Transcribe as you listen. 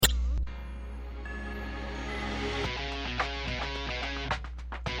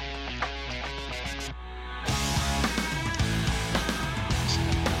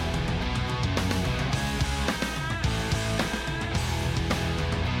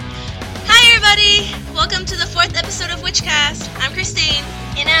welcome to the 4th episode of Witchcast. I'm Christine.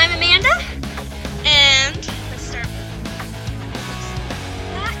 And I'm Amanda. And let's start.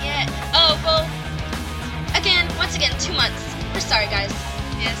 Not yet. Oh, well, once again, 2 months. We're sorry, guys.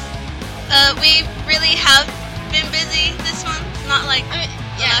 Yes. We really have been busy this month. Not like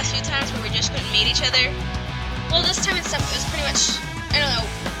the last few times where we just couldn't meet each other. Well, this time and stuff, it was pretty much,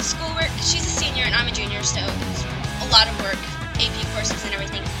 schoolwork. She's a senior and I'm a junior, so it was a lot of work, AP courses and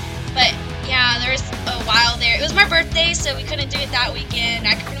everything. But yeah, there was a while there. It was my birthday, so we couldn't do it that weekend.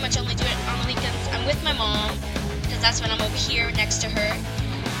 I could pretty much only do it on the weekends. I'm with my mom, because that's when I'm over here next to her.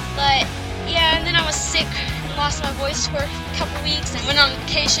 But yeah, and then I was sick and lost my voice for a couple weeks and went on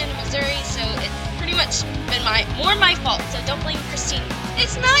vacation in Missouri, so it's pretty much been more my fault, so don't blame Christine.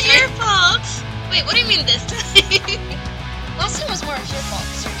 It's not your fault. Wait, what do you mean this time? Last time was more of your fault,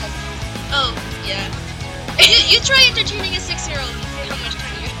 because your cousin. Oh, yeah. You try entertaining a 6-year-old and see how much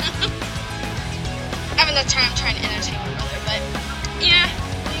time you have. I haven't that time trying to entertain my brother, but yeah.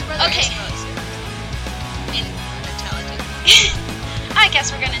 Okay. Intelligent. I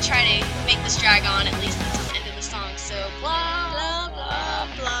guess we're gonna try to make this drag on at least until the end of the song. So blah blah blah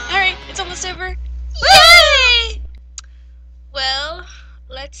blah. All right, it's almost over. Yay! Well,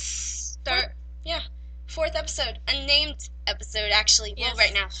 let's start. Fourth episode, unnamed episode. Actually, Yes. well,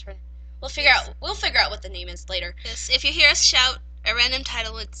 right now we'll figure out what the name is later. Yes, if you hear us shout a random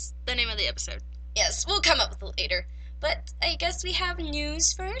title, it's the name of the episode. Yes, we'll come up with it later. But I guess we have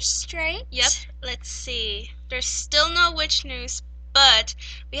news first, right? Yep, let's see. There's still no witch news, but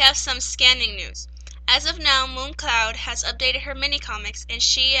we have some scanning news. As of now, Mooncloud has updated her mini-comics, and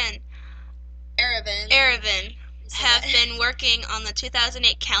she and Aravan have been working on the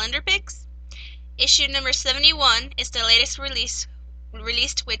 2008 calendar picks. Issue number 71 is the latest released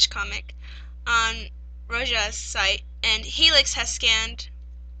witch comic on Roja's site, and Helix has scanned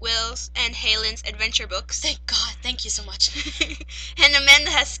Will's and Halen's adventure books. Thank God, thank you so much. And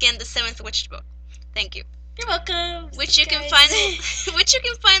Amanda has scanned the 7th witch book. Thank you. You're welcome. Which you can find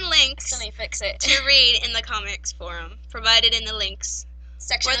links Let me fix it. to read in the comics forum, provided in the links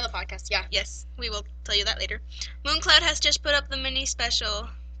Section of the podcast, yeah. Yes, we will tell you that later. Mooncloud has just put up the mini special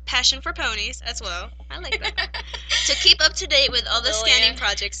Passion for Ponies as well. I like that. To keep up to date with all the scanning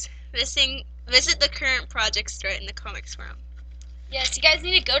projects, visit the current projects thread in the comics forum. Yes, you guys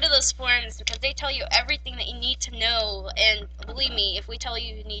need to go to those forums because they tell you everything that you need to know. And believe me, if we tell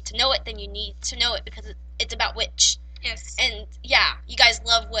you need to know it, then you need to know it because it's about witch. Yes. And yeah, you guys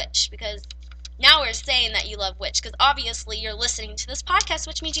love witch because now we're saying that you love witch because obviously you're listening to this podcast,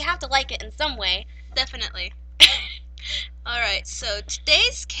 which means you have to like it in some way. Definitely. Alright, so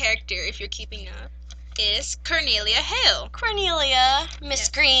today's character, if you're keeping up, is Cornelia Hale. Cornelia, Miss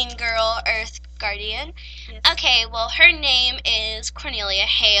Green Girl, Earth Guardian. Yes. Okay, well, her name is Cornelia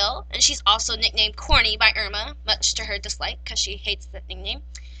Hale, and she's also nicknamed Corny by Irma, much to her dislike, because she hates that nickname.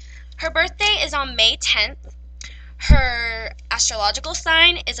 Her birthday is on May 10th. Her astrological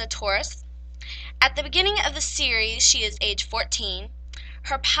sign is a Taurus. At the beginning of the series, she is age 14.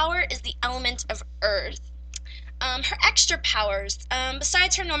 Her power is the element of Earth. Her extra powers,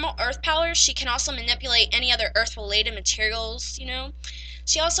 besides her normal Earth powers, she can also manipulate any other Earth-related materials,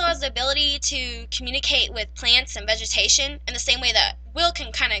 She also has the ability to communicate with plants and vegetation in the same way that Will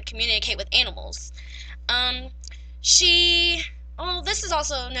can kind of communicate with animals. This is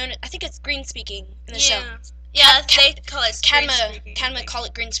also known, I think it's green speaking in the show. Yeah, they call it Cadma call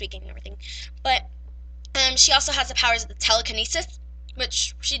it green speaking and everything. But she also has the powers of the telekinesis,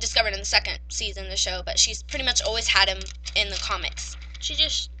 which she discovered in the 2nd season of the show, but she's pretty much always had him in the comics. She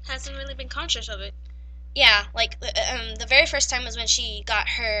just hasn't really been conscious of it. Yeah, like, the very first time was when she got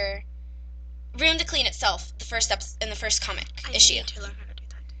her room to clean itself, in the first comic issue. I need to learn how to do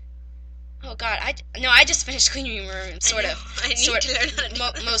that. Oh, God, I just finished cleaning my room, sort of. I need to learn how to do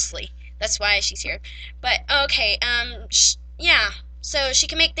that. Mostly. That's why she's here. But, okay, so she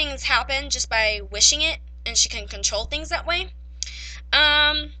can make things happen just by wishing it, and she can control things that way.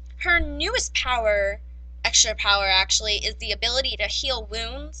 Her newest extra power actually, is the ability to heal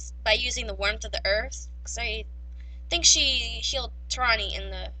wounds by using the warmth of the earth. Because I think she healed Tarani in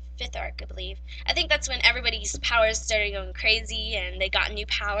the 5th arc, I believe. I think that's when everybody's powers started going crazy and they got new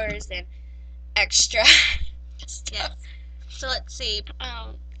powers and extra stuff. Yeah. So let's see.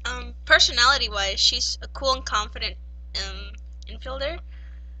 Personality-wise, she's a cool and confident infielder,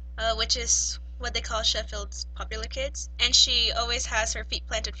 which is what they call Sheffield's popular kids, and she always has her feet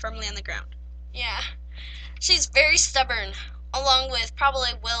planted firmly on the ground. Yeah. She's very stubborn, along with probably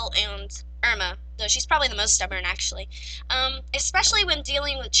Will and Irma, though she's probably the most stubborn, actually. Especially when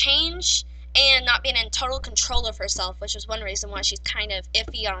dealing with change and not being in total control of herself, which is one reason why she's kind of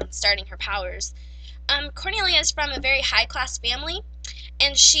iffy on starting her powers. Cornelia is from a very high-class family,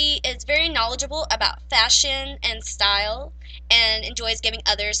 and she is very knowledgeable about fashion and style and enjoys giving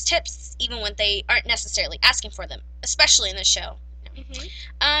others tips even when they aren't necessarily asking for them, especially in the show.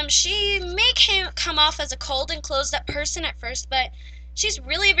 She may come off as a cold and closed up person at first, but she's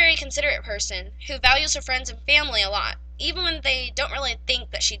really a very considerate person who values her friends and family a lot, even when they don't really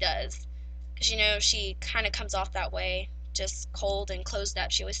think that she does. Because, she kind of comes off that way, just cold and closed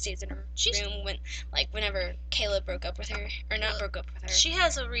up. She always stays in her room whenever Caleb broke up with her, or not broke up with her. She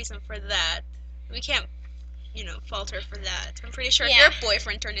has a reason for that. We can't, fault her for that. I'm pretty sure if Yeah. your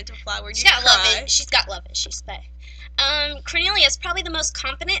boyfriend turned into a flower, She's you'd got cry. love issues, but Cornelia is probably the most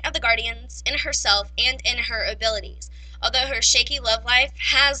confident of the Guardians in herself and in her abilities. Although her shaky love life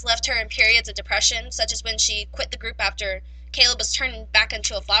has left her in periods of depression, such as when she quit the group after Caleb was turned back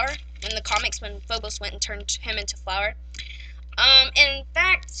into a flower, in the comics when Phobos went and turned him into a flower. In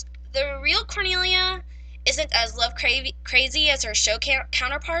fact, the real Cornelia isn't as love crazy as her show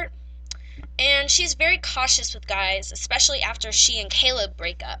counterpart, and she's very cautious with guys, especially after she and Caleb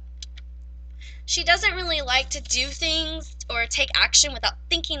break up. She doesn't really like to do things or take action without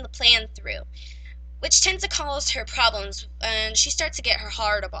thinking the plan through, which tends to cause her problems, and she starts to get her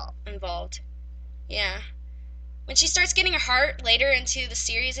heart involved. Yeah. When she starts getting her heart later into the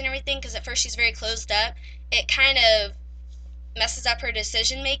series and everything, because at first she's very closed up, it kind of messes up her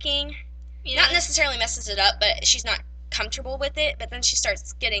decision making. Yeah. Not necessarily messes it up, but she's not comfortable with it, but then she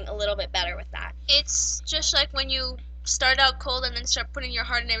starts getting a little bit better with that. It's just like when you start out cold and then start putting your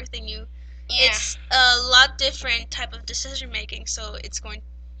heart in everything, Yeah. it's a lot different type of decision making, so it's going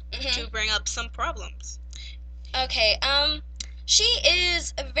Mm-hmm. to bring up some problems. Okay, she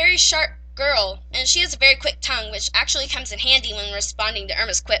is a very sharp girl, and she has a very quick tongue, which actually comes in handy when responding to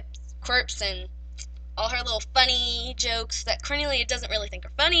Irma's quirks and all her little funny jokes that Cornelia doesn't really think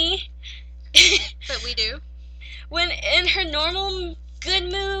are funny. But we do. When in her normal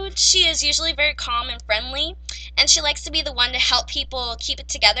good mood, she is usually very calm and friendly, and she likes to be the one to help people keep it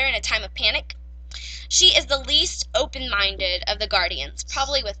together in a time of panic. She is the least open-minded of the Guardians,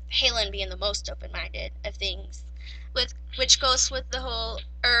 probably with Halen being the most open-minded of things. Which goes with the whole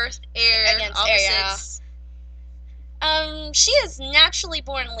earth, air, Against air, opposites. She is naturally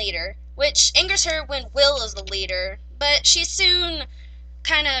born leader, which angers her when Will is the leader, but she soon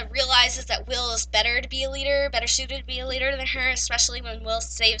kind of realizes that Will is better suited to be a leader than her, especially when Will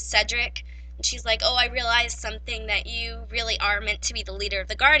saves Cedric. And she's like, oh, I realized something, that you really are meant to be the leader of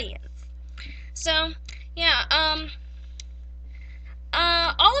the Guardians. So, yeah,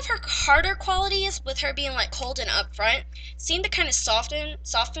 all of her harder qualities, with her being like cold and upfront, seem to kind of soften,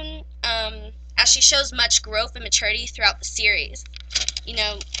 as she shows much growth and maturity throughout the series.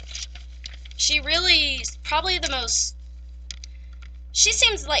 She really is probably the most. She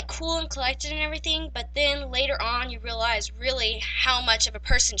seems like cool and collected and everything, but then later on you realize really how much of a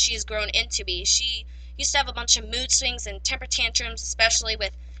person she has grown into be. She used to have a bunch of mood swings and temper tantrums, especially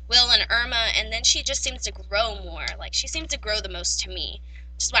with Will and Irma, and then she just seems to grow more. Like, she seems to grow the most to me,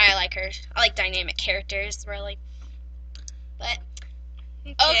 which is why I like her. I like dynamic characters, really. But,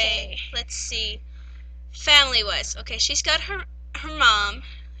 okay. Let's see. Family-wise, okay, she's got her mom,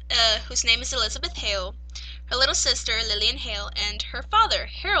 whose name is Elizabeth Hale, her little sister, Lillian Hale, and her father,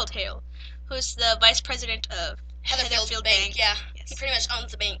 Harold Hale, who's the vice president of Heatherfield Bank, yeah. Yes. He pretty much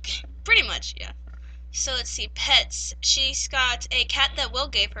owns the bank. Pretty much, yeah. So let's see, pets. She's got a cat that Will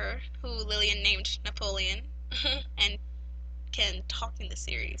gave her, who Lillian named Napoleon, and can talk in the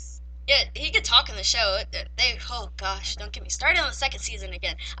series. Yeah, he could talk in the show. Oh gosh, don't get me started on the second season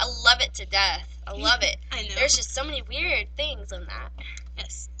again. I love it to death. I love it. I know. There's just so many weird things in that.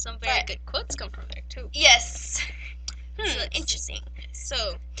 Yes, some very good quotes come from there, too. Yes. So Interesting.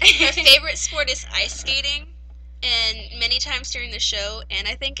 So, her favorite sport is ice skating, and many times during the show, and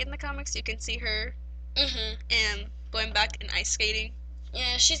I think in the comics, you can see her going back and ice skating.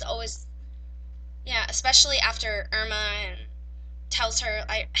 Yeah, she's always. Yeah, especially after Irma and tells her.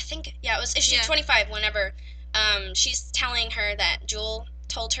 I think it was issue 25. Whenever she's telling her that Jewel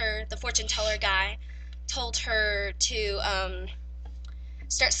told her, the fortune teller guy told her to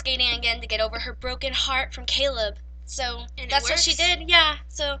start skating again to get over her broken heart from Caleb. So that's what she did. Yeah.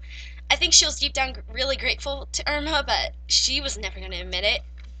 So I think she was deep down really grateful to Irma, but she was never going to admit it.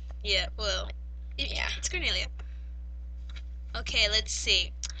 Yeah. Well. Yeah, it's Cornelia. Okay, let's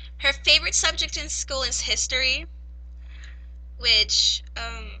see. Her favorite subject in school is history, which,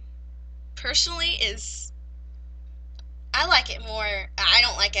 personally is I like it more. I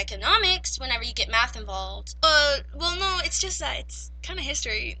don't like economics whenever you get math involved. Well, no, it's just that it's kind of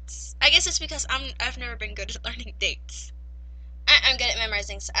history. I guess it's because I've never been good at learning dates. I'm good at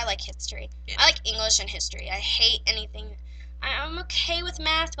memorizing, so I like history. Yeah. I like English and history. I hate anything. I'm okay with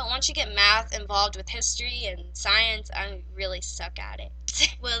math, but once you get math involved with history and science, I really suck at it.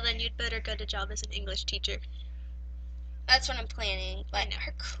 Well, then you'd better get a job as an English teacher. That's what I'm planning. But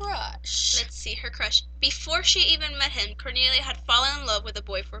her crush. Let's see, her crush. Before she even met him, Cornelia had fallen in love with the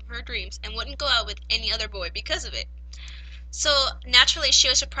boy from her dreams and wouldn't go out with any other boy because of it. So, naturally, she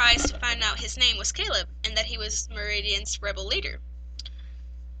was surprised to find out his name was Caleb and that he was Meridian's rebel leader.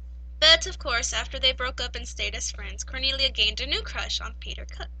 But, of course, after they broke up and stayed as friends, Cornelia gained a new crush on Peter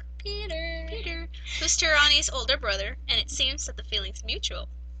Cook. Peter, who's Tirani's older brother, and it seems that the feeling's mutual.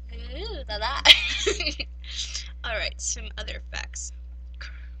 Ooh, la. Alright, some other facts.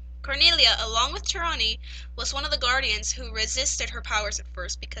 Cornelia, along with Tirani, was one of the guardians who resisted her powers at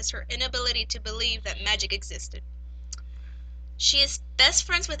first because her inability to believe that magic existed. She is best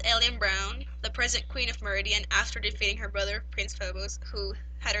friends with Alien Brown, the present Queen of Meridian, after defeating her brother, Prince Phobos, who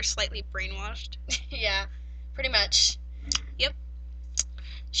had her slightly brainwashed. Yeah, pretty much. Yep.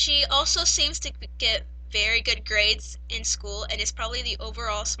 She also seems to get very good grades in school and is probably the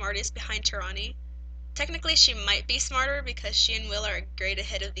overall smartest behind Tirani. Technically, she might be smarter because she and Will are a grade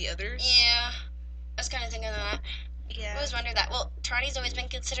ahead of the others. Yeah, I was kind of thinking of that. Yeah. I always wondered that. Well, Tirani's always been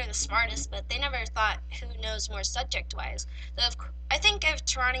considered the smartest, but they never thought who knows more subject-wise. I think if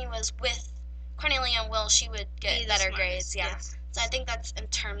Tirani was with Cornelia and Will, she would get better grades. Yeah. Yes. So I think that's in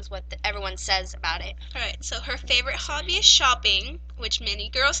terms what everyone says about it. Alright, so her favorite hobby is shopping, which many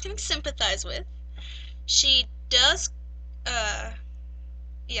girls can sympathize with. She does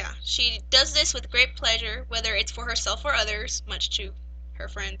this with great pleasure, whether it's for herself or others, much to her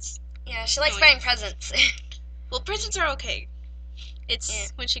friends. Yeah, she likes buying presents. Well, presents are okay.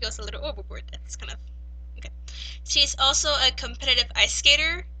 It's when she goes a little overboard that's kind of okay. She's also a competitive ice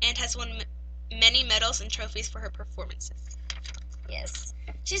skater and has won many medals and trophies for her performances. Yes,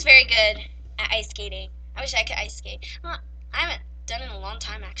 she's very good at ice skating. I wish I could ice skate. Well, I haven't done it in a long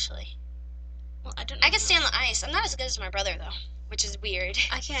time, actually. Well, I don't know. I can stand the ice. I'm not as good as my brother, though, which is weird.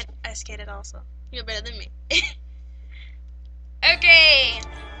 I can't ice skate at all, so you're better than me. Okay,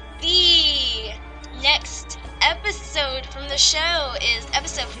 the next episode from the show is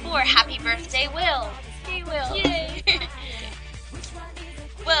episode 4, Happy Birthday, Will. Hey, Will. Yay.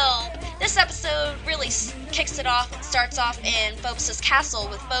 Well, this episode really kicks it off and starts off in Phobos' castle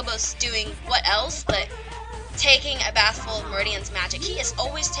with Phobos doing what else but taking a bath full of Meridian's magic. He is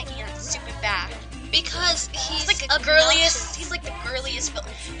always taking a stupid bath. Because he's like the girliest. He's like the girliest villain.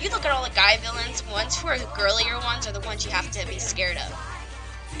 You look at all the guy villains. Ones who are the girlier ones are the ones you have to be scared of.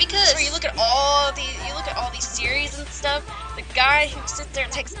 Because you look at all these series and stuff. The guy who sits there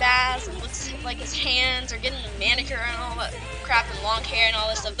and takes baths and looks like his hands are getting a manicure and all that crap and long hair and all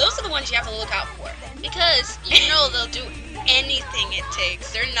this stuff. Those are the ones you have to look out for. Because you know they'll do anything it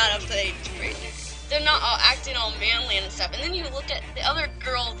takes. They're not afraid to break it. They're not all acting all manly and stuff. And then you look at the other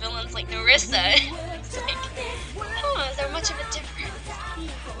girl villains like Nerissa. It's like, oh, is there much of a difference?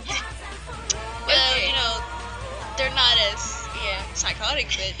 Well, you know, they're not as psychotic,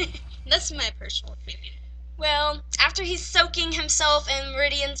 but that's my personal opinion. Well, after he's soaking himself in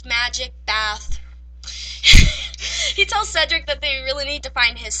Meridian's magic bath, he tells Cedric that they really need to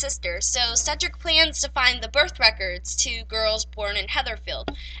find his sister. So Cedric plans to find the birth records to girls born in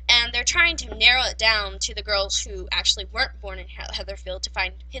Heatherfield, and they're trying to narrow it down to the girls who actually weren't born in Heatherfield to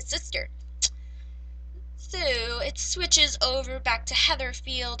find his sister. So it switches over back to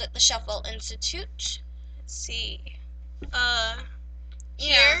Heatherfield at the Shuffle Institute. Let's see.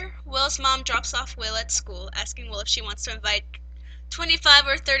 Here, Will's mom drops off Will at school, asking Will if she wants to invite 25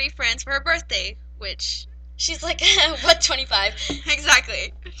 or 30 friends for her birthday, which... She's like, what, 25?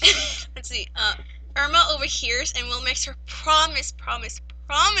 Exactly. Let's see. Irma overhears, and Will makes her promise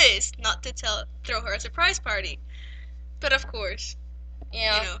not to throw her a surprise party. But of course...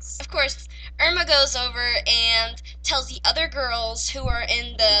 Yeah, of course, Irma goes over and tells the other girls who are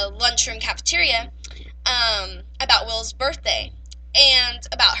in the lunchroom cafeteria about Will's birthday and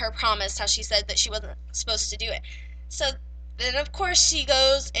about her promise, how she said that she wasn't supposed to do it. So then, of course, she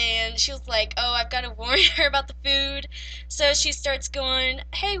goes and she was like, oh, I've got to warn her about the food. So she starts going,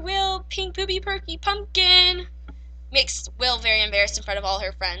 hey, Will, pink poopy perky pumpkin. Makes Will very embarrassed in front of all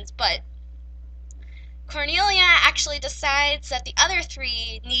her friends, but Cornelia actually decides that the other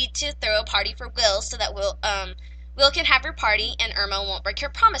three need to throw a party for Will so that Will can have her party and Irma won't break her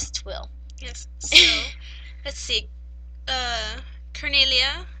promise to Will. Yes. So, let's see.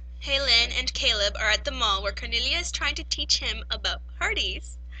 Cornelia Haylin and Caleb are at the mall where Cornelia is trying to teach him about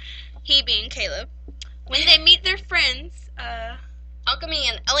parties. He being Caleb. When they meet their friends, Alchemy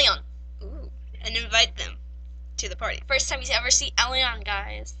and Elion. ooh, and invite them to the party. First time you ever see Elion,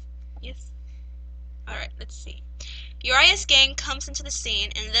 guys. Yes. Alright, let's see. Uriah's gang comes into the scene,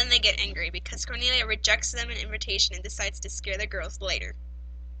 and then they get angry because Cornelia rejects them an invitation and decides to scare the girls later.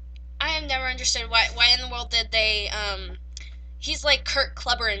 I have never understood why in the world did they, he's like Kurt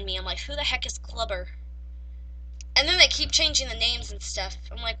Clubber in me. I'm like, who the heck is Clubber? And then they keep changing the names and stuff.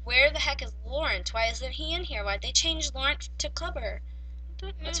 I'm like, where the heck is Lawrence? Why isn't he in here? Why'd they change Lawrence to Clubber?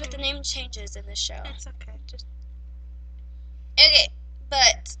 That's what the name changes in this show. That's okay. Just Okay,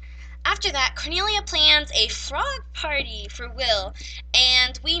 but after that, Cornelia plans a frog party for Will,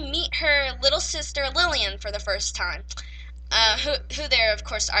 and we meet her little sister Lillian for the first time, who they're of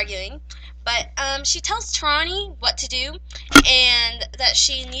course arguing. But she tells Tarani what to do, and that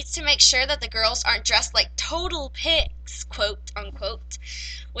she needs to make sure that the girls aren't dressed like total pigs, quote unquote,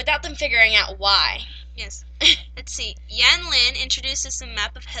 without them figuring out why. yes. Let's see. Yan Lin introduces a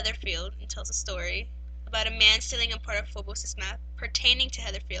map of Heatherfield and tells a story about a man stealing a part of Phobos' map pertaining to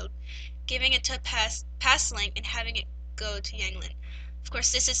Heatherfield, giving it to Passling and having it go to Yang Lin. Of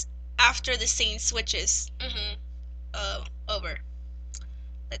course, this is after the scene switches over.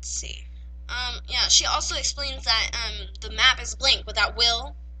 Let's see. Yeah, she also explains that the map is blank without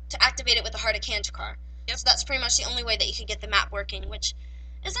Will to activate it with the Heart of Kandrakar. Yep. So that's pretty much the only way that you can get the map working, which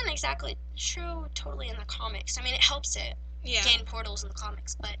isn't exactly true totally in the comics. I mean, it helps it Yeah. gain portals in the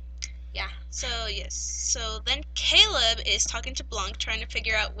comics, but yeah. So, yes. So then Caleb is talking to Blanc, trying to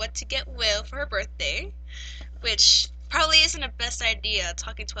figure out what to get Will for her birthday, which probably isn't a best idea,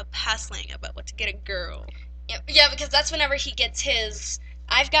 talking to a Passling about what to get a girl. Yeah, because that's whenever he gets his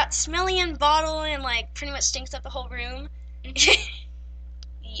I've got Smellian bottle and like pretty much stinks up the whole room.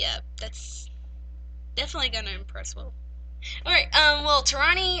 Yep, that's definitely gonna impress Will. Alright, well,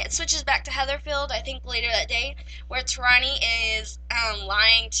 Tarani switches back to Heatherfield, I think later that day, where Tarani is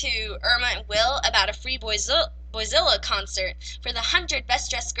lying to Irma and Will about a free Boyzilla concert for the 100 best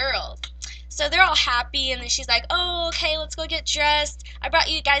dressed girls. So they're all happy, and then she's like, oh, okay, let's go get dressed. I brought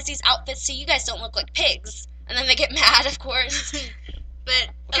you guys these outfits so you guys don't look like pigs. And then they get mad, of course. But,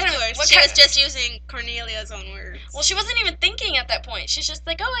 of what course, she kind was just using Cornelia's own words. Well, she wasn't even thinking at that point. She's just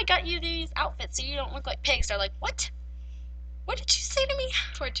like, oh, I got you these outfits so you don't look like pigs. They're like, what? What did you say to me?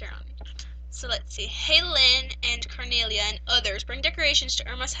 Poor Tarani. So let's see. Haylin and Cornelia and others bring decorations to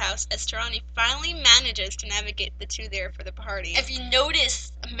Irma's house as Tarani finally manages to navigate the two there for the party. If you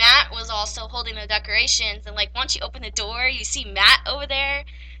notice, Matt was also holding the decorations, and like once you open the door, you see Matt over there.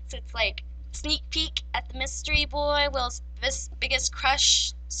 So it's like sneak peek at the mystery boy, Will's biggest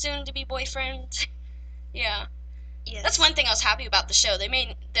crush, soon to be boyfriend. Yeah. Yes. That's one thing I was happy about the show. They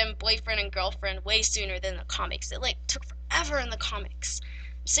made them boyfriend and girlfriend way sooner than the comics. It like took forever in the comics.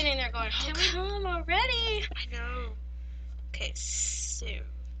 I'm sitting there going, oh, come already. I know. Okay, so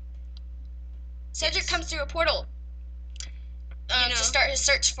Cedric comes through a portal to start his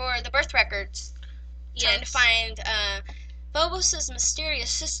search for the birth records. Trying to find Phobos'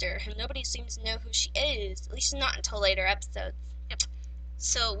 mysterious sister, who nobody seems to know who she is, at least not until later episodes.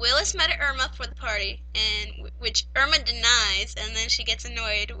 So Will is met at Irma for the party, and which Irma denies, and then she gets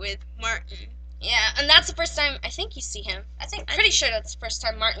annoyed with Martin. Yeah, and that's the first time I think you see him. Pretty sure that's the first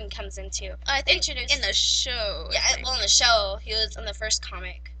time Martin comes into. I think introduced in the show. Yeah, well, in the show, he was in the first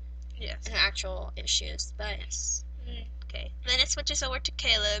comic. Yes. In the actual issues, but yes. Okay. Then it switches over to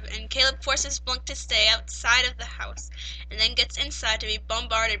Caleb, and Caleb forces Blanc to stay outside of the house, and then gets inside to be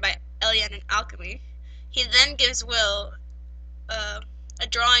bombarded by Elian and Alchemy. He then gives Will a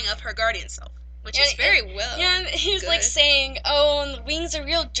drawing of her guardian self, which is very well. Yeah, he was like saying, "Oh, and the wings are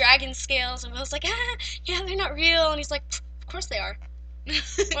real dragon scales," and Will's like, "Ah, yeah, they're not real," and he's like, "Of course they are."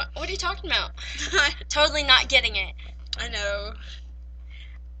 What are you talking about? Totally not getting it. I know.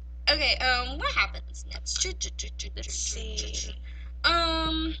 Okay, what happens next? Let's see.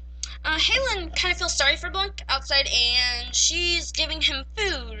 Haylin kind of feels sorry for Blanc outside, and she's giving him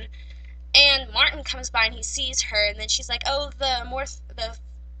food. And Martin comes by and he sees her, and then she's like, "Oh, the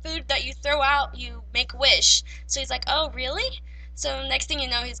food that you throw out, you make a wish." So he's like, "Oh, really?" So next thing you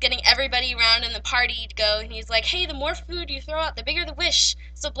know, he's getting everybody around in the party to go, and he's like, "Hey, the more food you throw out, the bigger the wish."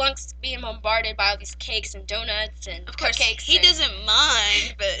 So Blanc's being bombarded by all these cakes and donuts and of course, cupcakes. He doesn't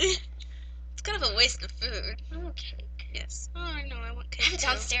mind, but it's kind of a waste of food. Oh, cake. Yes. Oh, I know. I want cake. I'm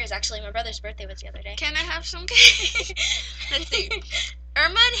downstairs, actually. My brother's birthday was the other day. Can I have some cake? Let's see.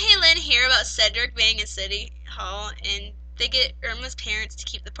 Irma and Haylin hear about Cedric being in City Hall, and they get Irma's parents to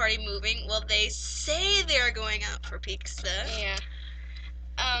keep the party moving while they say they are going out for pizza. Yeah.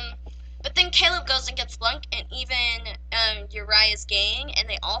 But then Caleb goes and gets Blunk, and even Uriah's gang, and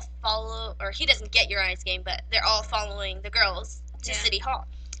they all follow, or he doesn't get Uriah's gang, but they're all following the girls to City Hall.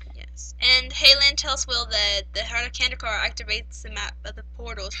 Yes. And Halen tells Will that the Heart of Kandahar activates the map of the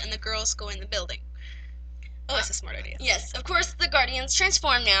portals, and the girls go in the building. Oh, that's a smart idea. Yes, of course the Guardians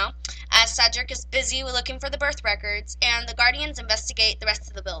transform now, as Cedric is busy looking for the birth records, and the Guardians investigate the rest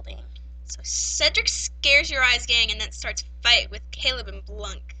of the building. So Cedric scares Uriah's gang and then starts a fight with Caleb and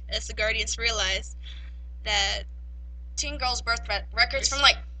Blunk, as the Guardians realize that teen girls' birth records from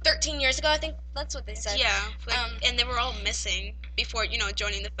like 13 years ago, I think that's what they said. Yeah, and they were all missing before,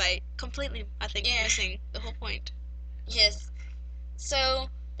 joining the fight. Completely, I think, missing the whole point. Yes. So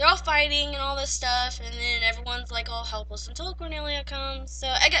they're all fighting and all this stuff, and then everyone's like all helpless until Cornelia comes. So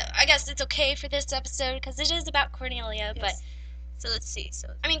I guess it's okay for this episode because it is about Cornelia, but... So let's see.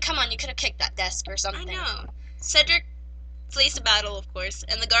 I mean, come on, you could have kicked that desk or something. I know. Cedric flees the battle, of course,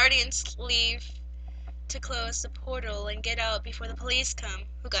 and the Guardians leave to close the portal and get out before the police come,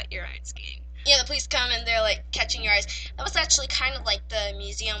 who got Uriah's gang. Yeah, the police come and they're like catching Uriah's. That was actually kind of like the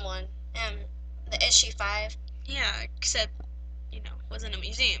museum one, the issue 5. Yeah, except, it wasn't a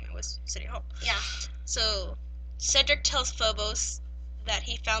museum, it was City Hall. Yeah. So Cedric tells Phobos that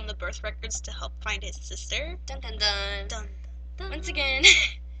he found the birth records to help find his sister. Dun dun dun. Dun. Once again.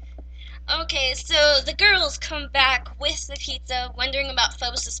 Okay, so the girls come back with the pizza, wondering about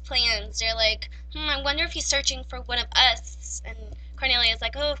Phobos' plans. They're like, I wonder if he's searching for one of us. And Cornelia's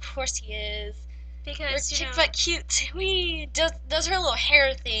like, oh, of course he is. Because, we're but cute. Does her little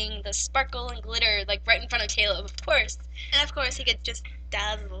hair thing, the sparkle and glitter, like right in front of Caleb, of course. And of course he gets just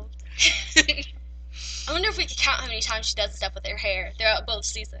dazzled. I wonder if we could count how many times she does stuff with her hair throughout both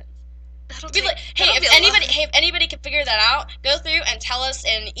seasons. Be like, if anybody can figure that out, go through and tell us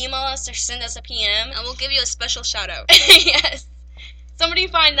and email us or send us a PM. And we'll give you a special shout out. Yes. Somebody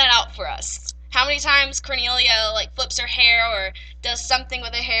find that out for us. How many times Cornelia, flips her hair or does something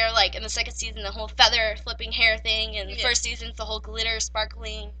with her hair, in the second season, the whole feather flipping hair thing, and the first season's the whole glitter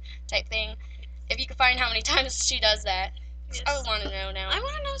sparkling type thing. If you could find how many times she does that. Yes. I want to know now. I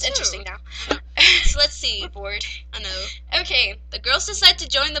want to know, it's too. interesting now. So let's see. We're bored. I know. Okay. The girls decide to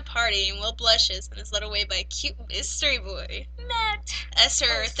join the party, and Will blushes and is led away by a cute mystery boy. Matt. As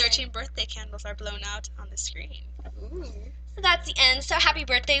her 13 birthday candles are blown out on the screen. Ooh. So that's the end. So happy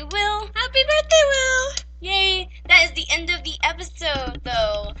birthday, Will. Happy birthday, Will. Yay. That is the end of the episode,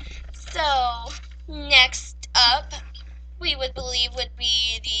 though. So, next up, we would believe would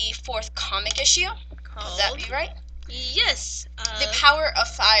be the 4th comic issue. Would that be right? Yes. The Power of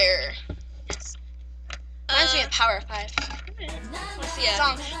Fire. Yes. Reminds me of Power of 5. Yeah.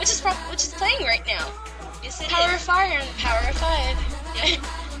 Song, which is playing right now. Yes, it Power is. of Fire and Power of 5. Yeah.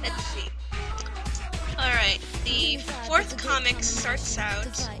 Let's see. Alright, the 4th comic starts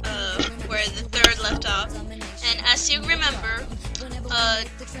out where the 3rd left off. And as you remember,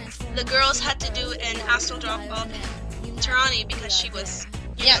 the girls had to do an astral drop of Tarani because she was...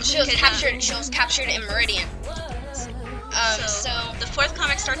 she was captured. She was captured in Meridian. So the 4th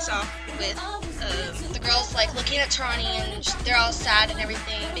comic starts off with the girls looking at Tarani and they're all sad and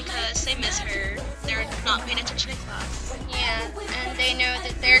everything because they miss her. They're not paying attention in class. Yeah, and they know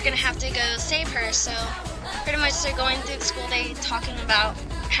that they're gonna have to go save her. So pretty much they're going through the school day talking about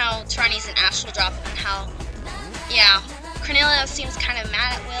how Tarani's an astral drop and how Cornelia seems kind of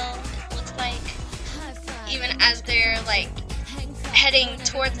mad at Will. It looks like even as they're heading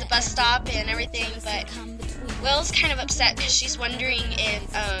towards the bus stop and everything, but Will's kind of upset because she's wondering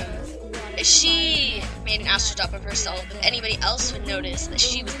if she made an astral drop of herself, if anybody else would notice that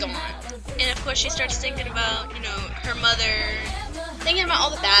she was gone. And of course she starts thinking about, her mother. Thinking about all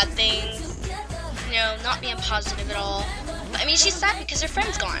the bad things, not being positive at all. But, I mean, she's sad because her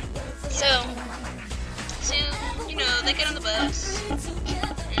friend's gone. So they get on the bus. And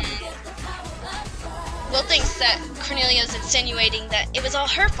Will thinks that Cornelia's insinuating that it was all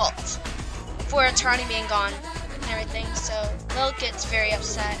her fault for Tarani being gone and everything, so Will gets very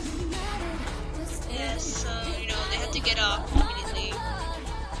upset. Yeah, so, they have to get off immediately.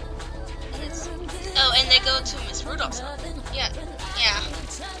 And they go to Miss Rudolph's house. Yeah.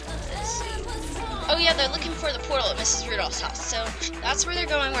 Let's see. Oh yeah, they're looking for the portal at Mrs. Rudolph's house, so that's where they're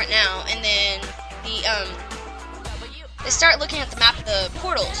going right now, and then they start looking at the map of the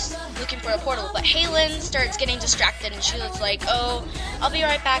portals, looking for a portal, but Halen starts getting distracted, and she was like, oh, I'll be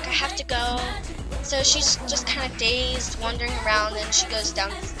right back, I have to go. So she's just kind of dazed, wandering around, and she goes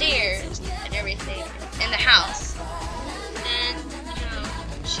down the stairs and everything in the house. And,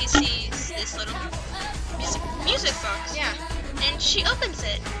 she sees this little music box. Yeah. And she opens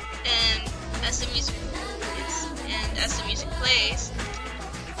it, and as the music plays,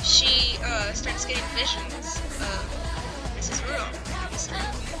 she starts getting visions of Mrs. Rudolph and Mr.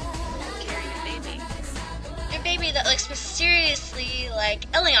 carrying a baby. A baby that looks mysteriously like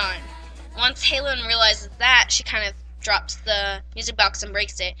Elion. Once Halen realizes that, she kind of drops the music box and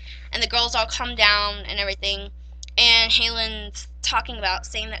breaks it, and the girls all come down and everything, and Halen's talking about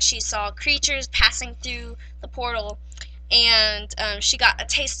saying that she saw creatures passing through the portal, and she got a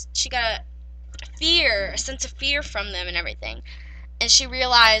sense of fear from them and everything, and she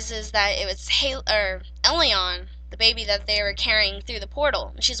realizes that it was Elion, the baby that they were carrying through the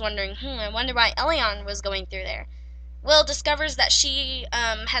portal, and she's wondering, I wonder why Elion was going through there. Will discovers that she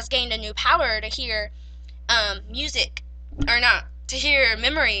has gained a new power to hear music, or not, to hear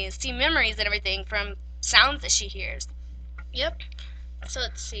memories, see memories and everything from sounds that she hears. Yep. So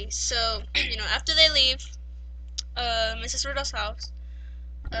let's see. So, after they leave Mrs. Rudolph's house,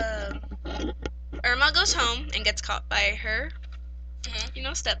 Irma goes home and gets caught by her,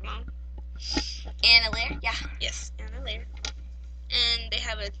 stepmom. Anna Lair, yeah. Yes, Anna Lair. And they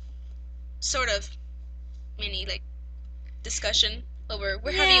have a sort of mini, discussion over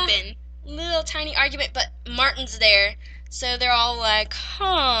where have you been? Little tiny argument, but Martin's there, so they're all like,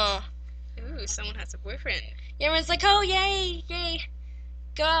 huh. Ooh, someone has a boyfriend. Yeah, everyone's like, oh, yay,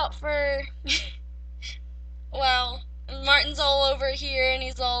 go out for, well, Martin's all over here, and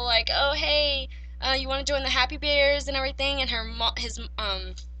he's all like, oh, hey, you want to join the Happy Bears and everything, and her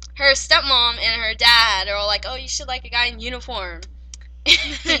stepmom and her dad are all like, oh, you should like a guy in uniform.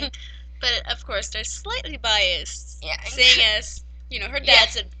 But, of course, they're slightly biased, yeah, seeing as, her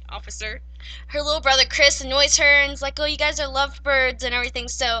dad's an officer. Her little brother Chris annoys her and is like, oh, you guys are lovebirds and everything,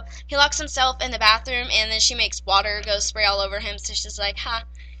 so he locks himself in the bathroom, and then she makes water go spray all over him, so she's like,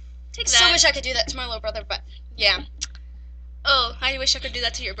 take that. So wish I could do that to my little brother, but, yeah. Oh, I wish I could do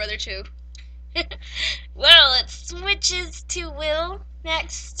that to your brother, too. Well, it switches to Will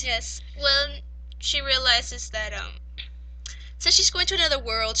next. Yes, well, she realizes that, since she's going to another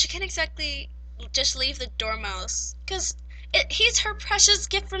world, she can't exactly just leave the Dormouse, because he's her precious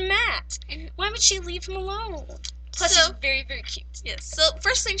gift from Matt. Why would she leave him alone? Plus, he's very, very cute. Yes, so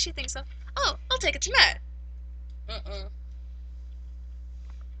first thing she thinks of, oh, I'll take it to Matt.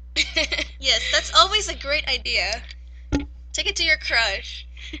 Yes, that's always a great idea. Take it to your crush.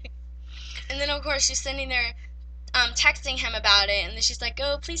 And then, of course, she's sitting there texting him about it, and then she's like,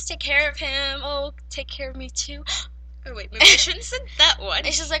 oh, please take care of him. Oh, take care of me, too. Oh, wait, maybe I shouldn't have said that one.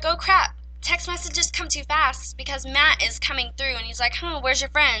 And she's like, oh, crap. Text messages come too fast because Matt is coming through, and he's like, where's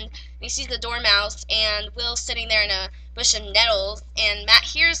your friend? And he sees the dormouse, and Will's sitting there in a bush of nettles, and Matt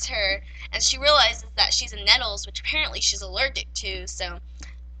hears her, and she realizes that she's in nettles, which apparently she's allergic to, so.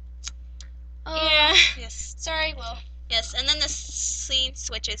 Oh, yeah. Yes. Sorry, Will. Yes, and then the scene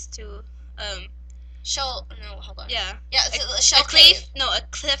switches to, hold on. Yeah. Yeah, it's a shell cave. A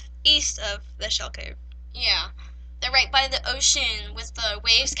cliff east of the shell cave. Yeah. They're right by the ocean with the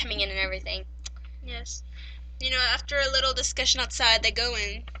waves coming in and everything. Yes. After a little discussion outside, they go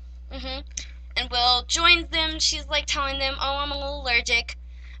in. And Will joins them. She's like telling them, oh, I'm a little allergic,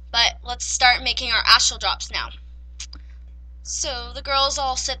 but let's start making our astral drops now. So the girls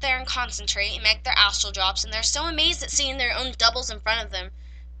all sit there and concentrate and make their astral drops, and they're so amazed at seeing their own doubles in front of them.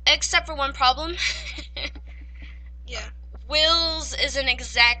 Except for one problem. Yeah. Will's isn't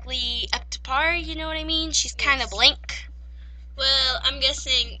exactly up to par, you know what I mean? She's kind of blank. Well, I'm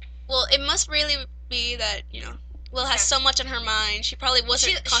guessing, it must really be that, Will has so much on her mind. She probably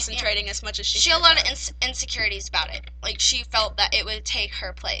wasn't concentrating as much as she had a lot of insecurities about it. Like, she felt that it would take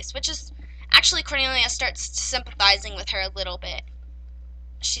her place, which is, actually, Cornelia starts sympathizing with her a little bit.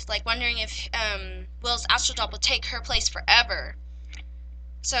 She's, wondering if Will's astral drop would take her place forever.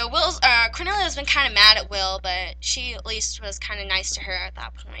 So Cornelia's been kind of mad at Will, but she at least was kind of nice to her at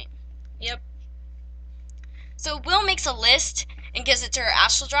that point. Yep. So Will makes a list and gives it to her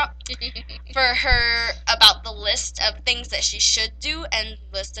astral drop for her about the list of things that she should do and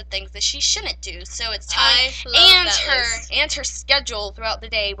list of things that she shouldn't do. So it's telling and her schedule throughout the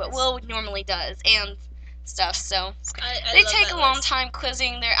day, what Will normally does and stuff. So they take a long time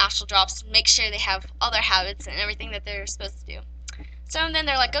quizzing their astral drops and make sure they have all their habits and everything that they're supposed to do. So then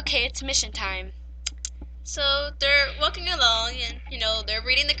they're like, okay, it's mission time. So they're walking along and, they're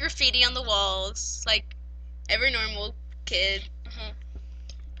reading the graffiti on the walls, like every normal kid.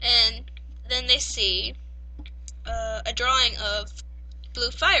 And then they see a drawing of blue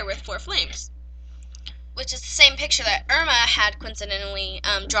fire with 4 flames. Which is the same picture that Irma had coincidentally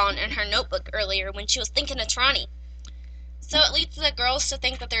drawn in her notebook earlier when she was thinking of Trani. So it leads the girls to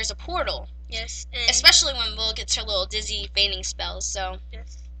think that there's a portal. Yes. Especially when Will gets her little dizzy fainting spells, so.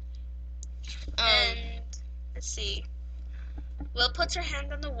 Yes. And, let's see. Will puts her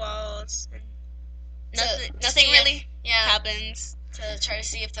hand on the walls, and To nothing see really yeah, happens. to try to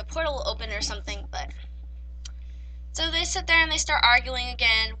see if the portal will open or something, but so they sit there and they start arguing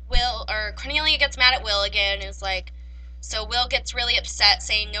again. Cornelia gets mad at Will again and is like, so Will gets really upset,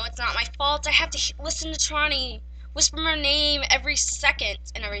 saying, no, it's not my fault. I have to listen to Trani whisper her name every second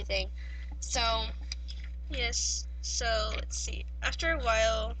and everything. So, Yes. So let's see. After a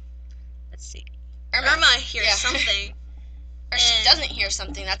while, let's see. Irma hears yeah. something. Or she doesn't hear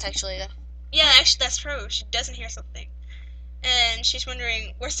something. That's actually Yeah, actually, that's true. She doesn't hear something. And she's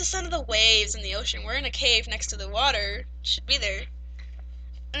wondering, where's the sound of the waves in the ocean? We're in a cave next to the water. Should be there.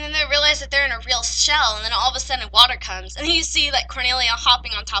 And then they realize that they're in a real shell, and then all of a sudden water comes. And then you see like Cornelia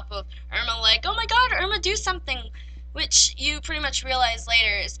hopping on top of Irma like, oh my god, Irma, do something. Which you pretty much realize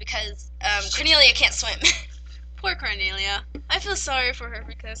later is because Cornelia can't swim. Poor Cornelia. I feel sorry for her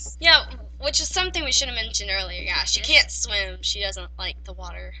because... Yeah, which is something we should have mentioned earlier. Yeah, she Yes. can't swim. She doesn't like the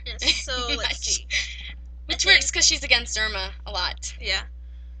water. Yes, so let's see. Which works because she's against Irma a lot. Yeah.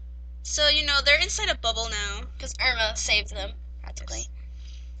 So, they're inside a bubble now. Because Irma saved them, practically.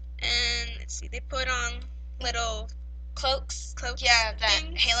 Yes. And, let's see, they put on little Cloaks. cloaks. Yeah, that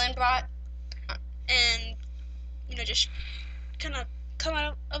things, Halen brought. and, just kind of come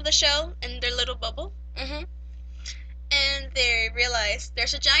out of the shell in their little bubble. Mm-hmm. And they realize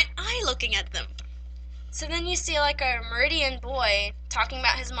there's a giant eye looking at them. So then you see like a Meridian boy talking to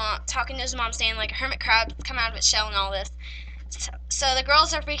his mom, saying like a hermit crab come out of its shell and all this. So the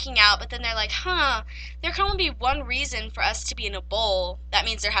girls are freaking out, but then they're like, there can only be one reason for us to be in a bowl. That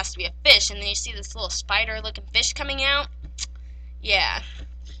means there has to be a fish. And then you see this little spider-looking fish coming out. Yeah.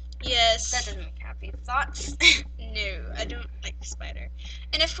 Yes. That doesn't make happy thoughts. No, I don't like the spider.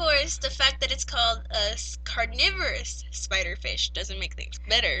 And of course, the fact that it's called a carnivorous spiderfish doesn't make things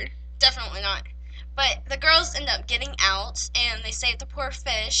better. Definitely not. But the girls end up getting out, and they save the poor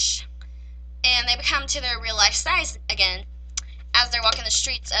fish, and they become to their real-life size again as they're walking the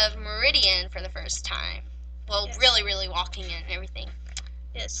streets of Meridian for the first time. Well, Yes. really, really walking in and everything.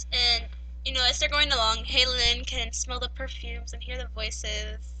 Yes, and, as they're going along, Halen can smell the perfumes and hear the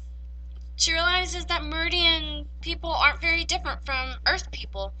voices. She realizes that Meridian people aren't very different from Earth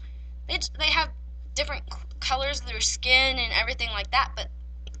people. They have different colors of their skin and everything like that, but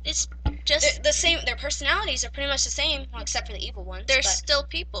It's just... the same. Their personalities are pretty much the same, well, except for the evil ones. They're but, still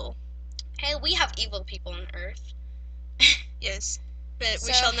people. hey, we have evil people on Earth. Yes, but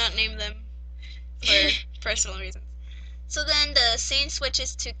we So- shall not name them for personal reasons. So then the scene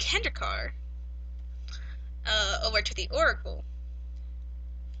switches to Kendrickar, over to the Oracle.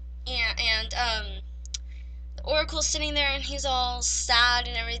 Yeah, and the Oracle's sitting there, and he's all sad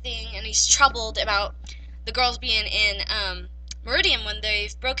and everything, and he's troubled about the girls being in Meridian when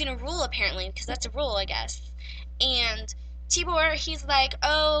they've broken a rule, apparently, because that's a rule, I guess. And Tibor, he's like,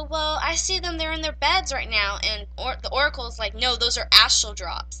 oh, well, I see them, they're in their beds right now, and the Oracle's like, no, those are astral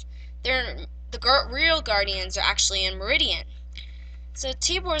drops. The real Guardians are actually in Meridian. So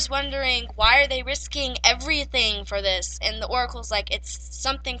Tibor's wondering, why are they risking everything for this? And the Oracle's like, it's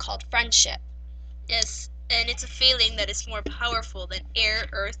something called friendship. Yes, and it's a feeling that is more powerful than air,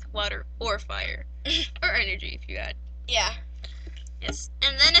 earth, water, or fire. Or energy, if you add. Yeah. Yes,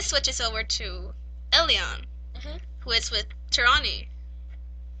 and then it switches over to Elion, Mhm. who is with Tirani.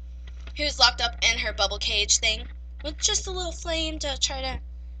 Who's locked up in her bubble cage thing with just a little flame to try to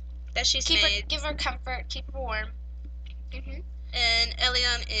That she's made. give her comfort, keep her warm. Mhm. And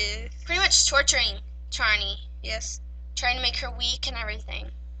Elion is... Pretty much torturing Charney, Yes. trying to make her weak and everything.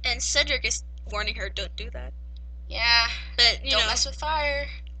 And Cedric is warning her, don't do that. Yeah, But, don't mess with fire.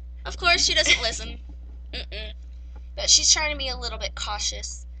 of course she doesn't listen. Mm-mm. But she's trying to be a little bit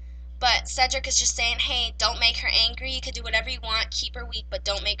cautious. But Cedric is just saying, hey, don't make her angry. You can do whatever you want, keep her weak, but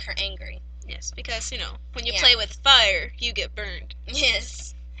don't make her angry. Yes, because, when you Yeah. play with fire, you get burned.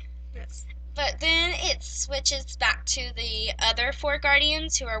 Yes. Yes. But then it switches back to the other four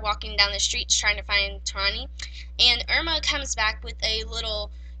Guardians who are walking down the streets trying to find Tarani. And Irma comes back with a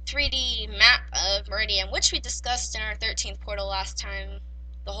little 3D map of Meridian, which we discussed in our 13th portal last time.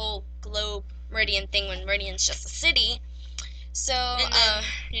 The whole globe Meridian thing when Meridian's just a city. So, And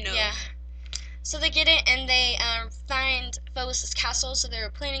then, yeah. So they get it and they find Phobos' castle. So they're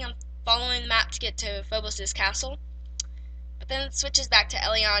planning on following the map to get to Phobos' castle. But then it switches back to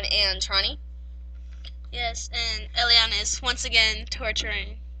Elion and Trani. Yes, and Eliana is once again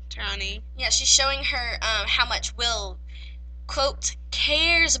torturing Tirani. Yeah, she's showing her how much Will, quote,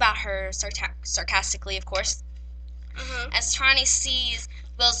 cares about her, sarcastically, of course, as Trani sees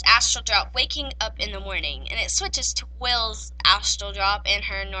Will's astral drop waking up in the morning. And it switches to Will's astral drop in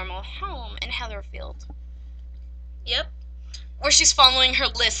her normal home in Heatherfield. Yep. where she's following her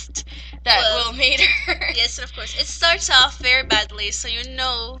list that Will made her. Yes, and of course, it starts off very badly, so you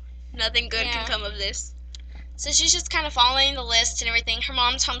know nothing good can come of this. So she's just kind of following the list and everything. Her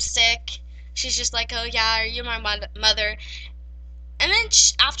mom's homesick. She's just like, oh yeah, you're my mother. And then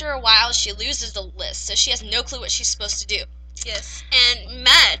after a while, she loses the list, so she has no clue what she's supposed to do. Yes, and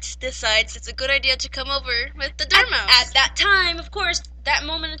Matt decides it's a good idea to come over with the Dormouse. At that time, of course, that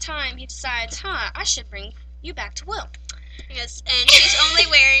moment of time, he decides, I should bring you back to Will. Yes, and she's only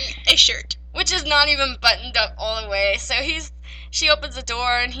wearing a shirt. Which is not even buttoned up all the way. So she opens the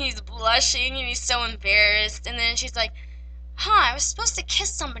door, and he's blushing, and he's so embarrassed. And then she's like, I was supposed to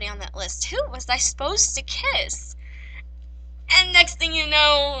kiss somebody on that list. Who was I supposed to kiss? And next thing you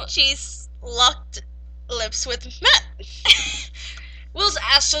know, she's locked lips with Matt. Will's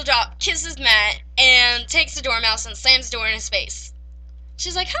astral drop kisses Matt and takes the dormouse and slams the door in his face.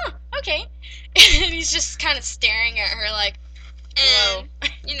 She's like, okay. And he's just kind of staring at her like, whoa.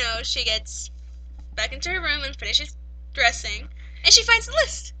 And, she gets back into her room and finishes dressing, and she finds the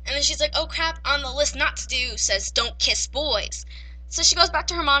list. And then she's like, oh crap, on the list not to do says don't kiss boys. So she goes back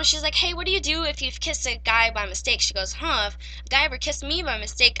to her mom. She's like, hey, what do you do if you've kissed a guy by mistake? She goes, if a guy ever kissed me by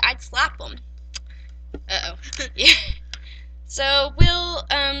mistake, I'd slap him. Uh-oh. Yeah. So Will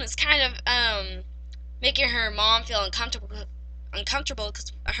is kind of making her mom feel uncomfortable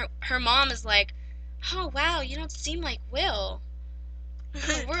because her mom is like, oh, wow, you don't seem like Will.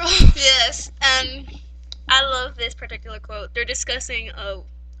 Oh, world. Yes, and I love this particular quote. They're discussing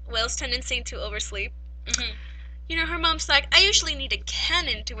Will's tendency to oversleep. Mm-hmm. Her mom's like, I usually need a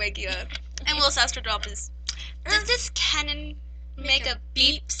cannon to wake you up. And Will's astral drop is, does this cannon make a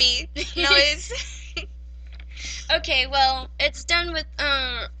beep beep noise? Okay, well, it's done with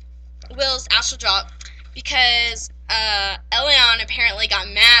Will's astral drop because Elion apparently got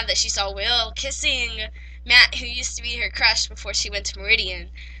mad that she saw Will kissing Matt, who used to be her crush before she went to Meridian.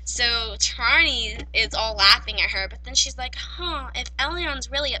 So Trani is all laughing at her, but then she's like, if Elion's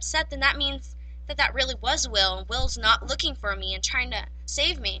really upset, then that means that really was Will. Will's not looking for me and trying to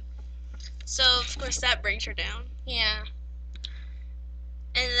save me. So, of course, that brings her down. Yeah.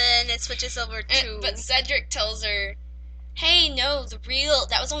 And then it switches over to... But Cedric tells her, hey, no,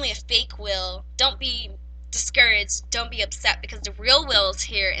 that was only a fake Will. Don't be discouraged. Don't be upset because the real Will is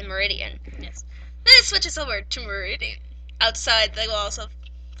here in Meridian. Yes. Then it switches over to Meridian, outside the walls of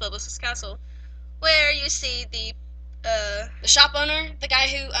Phobos' castle, where you see the shop owner, the guy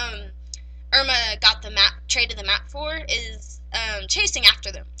who Irma got traded the map for, is chasing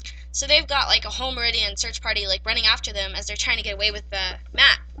after them. So they've got like a whole Meridian search party like running after them as they're trying to get away with the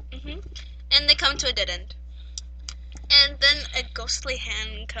map. Mm-hmm. And they come to a dead end. And then a ghostly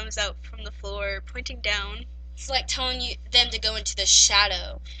hand comes out from the floor, pointing down. It's like telling them to go into the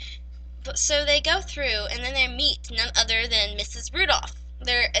shadow. So they go through, and then they meet none other than Mrs. Rudolph,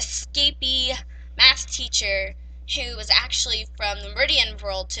 their escapee math teacher, who was actually from the Meridian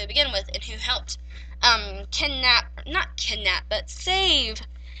world to begin with, and who helped save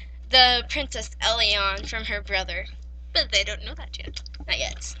the Princess Elion from her brother. But they don't know that yet. Not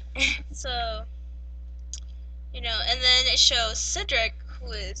yet. So, and then it shows Cedric,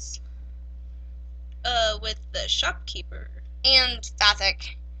 who is with the shopkeeper. And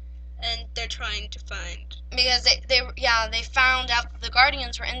Vathek. And they're trying to find... Because they found out that the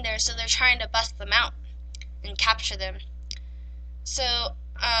Guardians were in there, so they're trying to bust them out and capture them. So,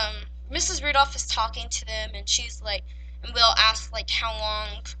 Mrs. Rudolph is talking to them, and she's like, and Will asks, like, how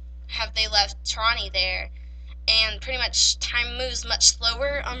long have they left Trani there? And pretty much time moves much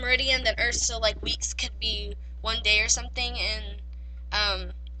slower on Meridian than Earth, so, like, weeks could be one day or something in,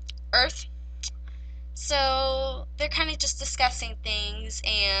 Earth. So, they're kind of just discussing things,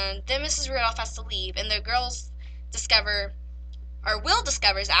 and then Mrs. Rudolph has to leave, and the girls Will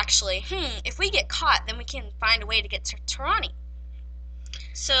discovers, actually, if we get caught, then we can find a way to get to Trani.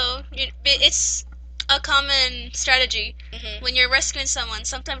 So, it's a common strategy. Mm-hmm. When you're rescuing someone,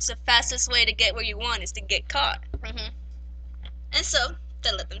 sometimes the fastest way to get where you want is to get caught. Mm-hmm. And so,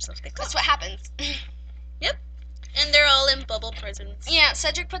 they let themselves get caught. That's what happens. Yep. And they're all in bubble prisons. Yeah,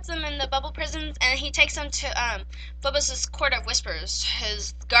 Cedric puts them in the bubble prisons, and he takes them to Phobos' Court of Whispers,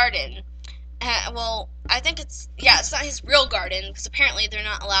 his garden. I think it's not his real garden, because apparently they're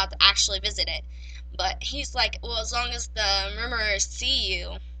not allowed to actually visit it. But he's like, well, as long as the murmurers see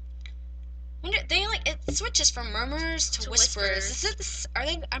you. It switches from murmurers to whispers.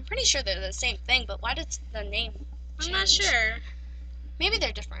 I'm pretty sure they're the same thing, but why does the name change? I'm not sure. Maybe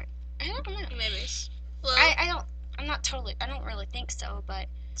they're different. I don't know. Maybe. Well, I don't really think so, but...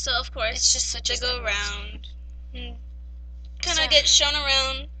 So, of course, it's just such they go around, kind of get shown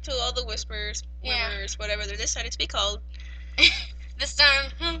around to all the whispers, murmurs, whatever they decided to be called. This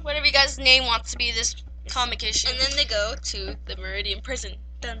time, whatever you guys' name wants to be this comic issue. And then they go to the Meridian prison.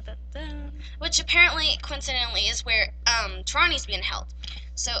 Dun, dun, dun. Which apparently, coincidentally, is where Tarani's being held.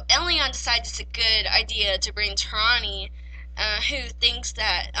 So Elion decides it's a good idea to bring Tarani, who thinks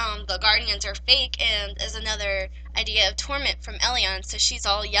that the Guardians are fake, and is another idea of torment from Elion. So she's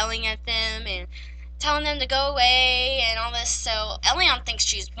all yelling at them and telling them to go away and all this. So Elion thinks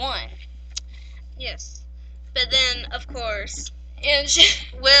she's won. Yes. But then, of course,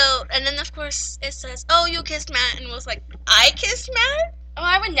 And of course, it says, "Oh, you kissed Matt," and Will's like, "I kissed Matt?" oh,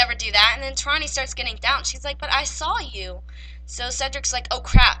 I would never do that. And then Tarani starts getting down. She's like, but I saw you. So Cedric's like, oh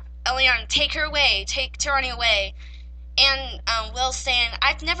crap, Elion, take her away, take Tarani away. And Will's saying,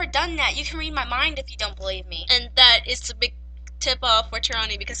 I've never done that. You can read my mind if you don't believe me. And that is the big tip off for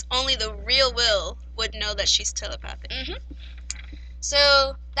Tarani, because only the real Will would know that she's telepathic.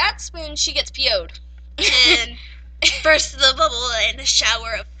 So that's when she gets PO'd. And bursts the bubble in a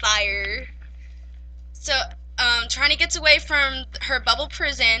shower of fire. So Tarani gets away from her bubble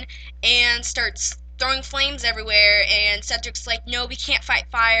prison and starts throwing flames everywhere, and Cedric's like, no, we can't fight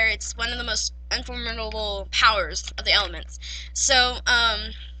fire. It's one of the most unformidable powers of the elements. So,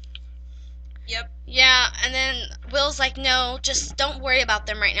 Yep. yeah, and then Will's like, no, just don't worry about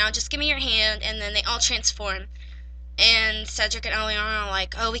them right now. Just give me your hand, and then they all transform. And Cedric and Elion are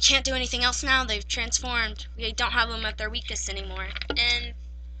like, oh, we can't do anything else now. They've transformed. We don't have them at their weakest anymore. And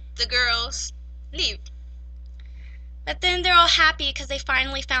the girls leave. But then they're all happy because they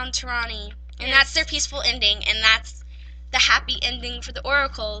finally found Tarani. And Yes. that's their peaceful ending, and that's the happy ending for the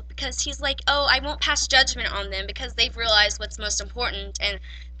Oracle, because he's like, oh, I won't pass judgment on them because they've realized what's most important, and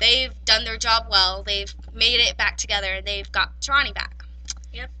they've done their job well. They've made it back together. They've got Tarani back.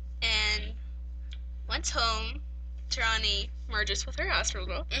 Yep. And once home, Tarani merges with her astral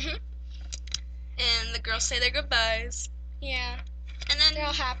girl. And the girls say their goodbyes. Yeah, And then they're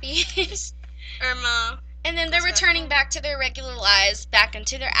all happy. Irma. And then they're Goes back returning home. back to their regular lives, back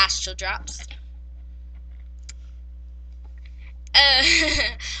into their astral drops.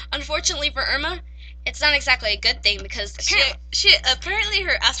 Unfortunately for Irma, it's not exactly a good thing because She apparently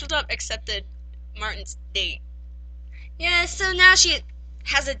her astral drop accepted Martin's date. yeah, so now she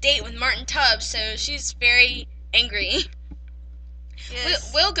has a date with Martin Tubbs, so she's very angry.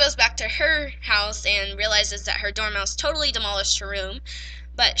 Yes. Will goes back to her house and realizes that her dormouse totally demolished her room,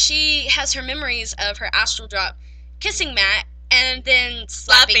 but she has her memories of her astral drop kissing Matt and then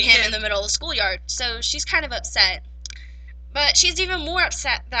slapping him in the middle of the schoolyard, so she's kind of upset. But she's even more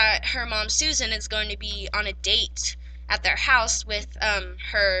upset that her mom Susan is going to be on a date at their house with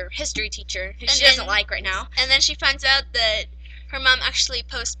her history teacher, who she doesn't like right now. And then she finds out that her mom actually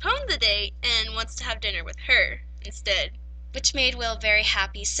postponed the date and wants to have dinner with her instead. Which made Will very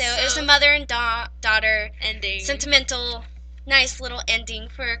happy. So it was a mother and daughter Ending. sentimental, nice little ending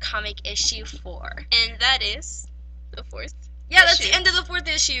for comic issue 4. And that is the fourth. Yeah, that's issue. the end of the 4th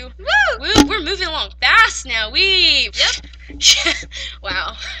issue. Woo! Woo, we're moving along fast now. Yep.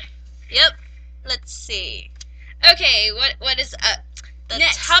 Wow. Yep. Let's see. Okay, what is up? The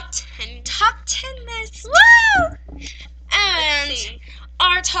Next. top 10. Top 10 list. Woo! And Let's see.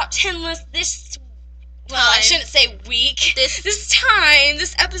 our top 10 list this, well, I Time. shouldn't say week. This time,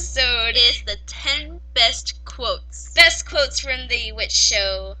 this episode. is the 10 best quotes. Best quotes from the Witch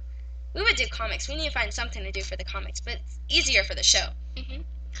Show. We would do comics. We need to find something to do for the comics, but it's easier for the show.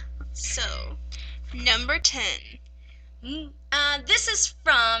 So, number 10. This is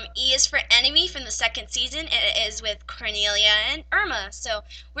from E is for Enemy from the 2nd season. It is with Cornelia and Irma. So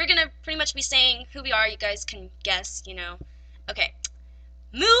we're going to pretty much be saying who we are. You guys can guess, you know. Okay.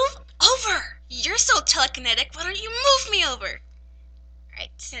 Move over. You're so telekinetic. Why don't you move me over?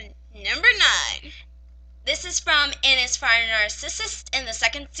 Right. And number 9. This is from N is for Narcissist in the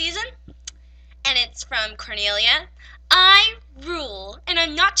 2nd season. And it's from Cornelia. I rule, and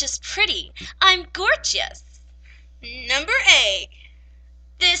I'm not just pretty. I'm gorgeous. Number 8.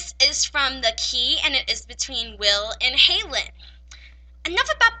 This is from The Key, and it is between Will and Halen. Enough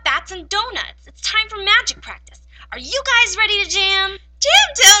about bats and donuts. It's time for magic practice. Are you guys ready to jam?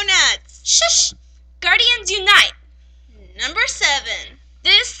 Jam donuts. Shush! Guardians unite. Number 7.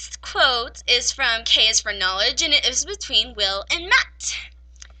 This quote is from K is for Knowledge, and it is between Will and Matt.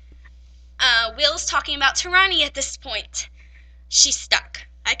 Will's talking about Tarani at this point. She's stuck.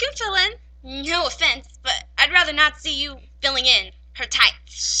 I can fill in. No offense, but I'd rather not see you filling in her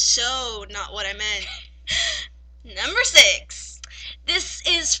tights. So, not what I meant. Number 6. This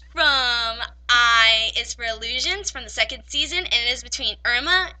is from I is for Illusions from the 2nd season, and it is between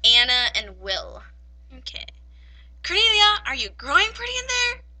Irma, Anna, and Will. Okay. Cornelia, are you growing pretty in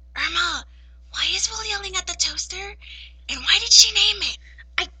there? Irma, why is Will yelling at the toaster? And why did she name it?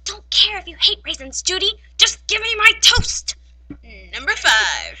 I don't care if you hate raisins, Judy. Just give me my toast. Number 5.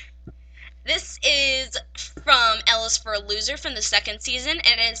 This is from L is for a Loser from the 2nd season,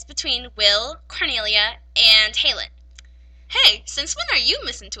 and it is between Will, Cornelia, and Halen. Hey, since when are you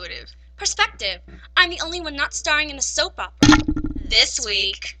Miss Intuitive? Perspective. I'm the only one not starring in a soap opera. This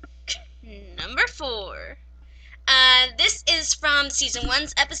week. Number 4. This is from season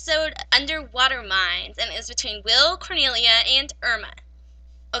 1's episode Underwater Mines, and it is between Will, Cornelia, and Irma.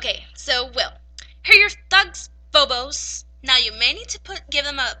 Okay, so Will. Here are your thugs, Phobos. Now you may need to give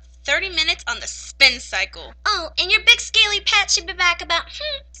them a 30 minutes on the spin cycle. Oh, and your big scaly pet should be back about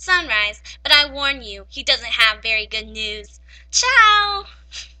sunrise, but I warn you, he doesn't have very good news. Ciao!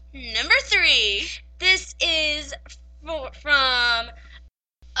 Number 3. This is from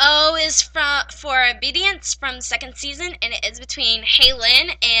O is for Obedience from the 2nd season, and it is between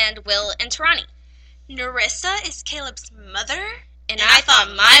Halen and Will and Tarani. Nerissa is Caleb's mother? And I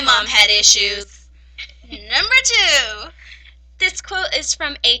thought my mom had issues. Number 2. This quote is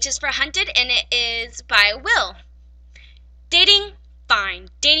from H is for Hunted, and it is by Will. Dating? Fine.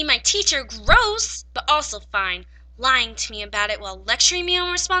 Dating my teacher? Gross, but also fine. Lying to me about it while lecturing me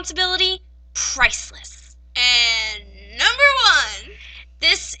on responsibility? Priceless. And number 1.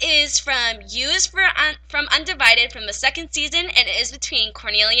 This is from U is from Undivided from the 2nd season, and it is between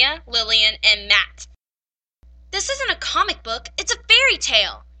Cornelia, Lillian, and Matt. This isn't a comic book, it's a fairy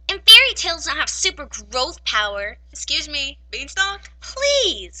tale. And fairy tales don't have super growth power. Excuse me, Beanstalk?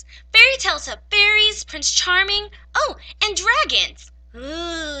 Please! Fairy tales have fairies, Prince Charming, oh, and dragons.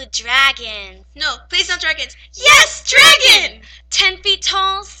 Ooh, dragons. No, please not dragons. Yes, dragon! 10 feet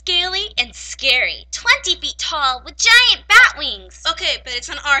tall, scaly, and scary. 20 feet tall with giant bat wings. Okay, but it's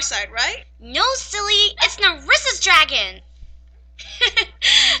on our side, right? No, silly, it's Nerissa's dragon.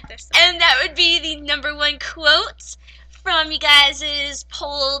 And that would be the number 1 quote from you guys'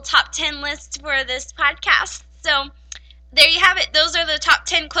 poll top 10 list for this podcast. So, there you have it. Those are the top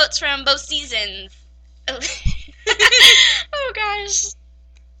 10 quotes from both seasons. Oh, oh gosh.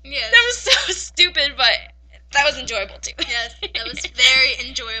 Yes. That was so stupid, but that was enjoyable too. Yes, that was very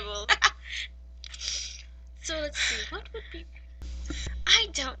enjoyable. So, let's see. What would be... I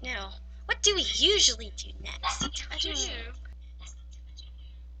don't know. What do we usually do next? I don't know.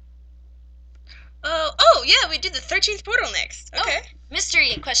 Oh, yeah, we do the 13th portal next. Okay. Oh,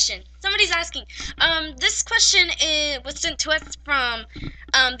 mystery question. Somebody's asking. This question was sent to us from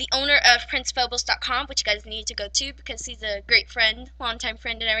the owner of PrincePhobos.com, which you guys need to go to because he's a great friend, longtime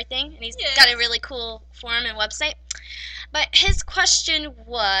friend and everything, and he's got a really cool forum and website. But his question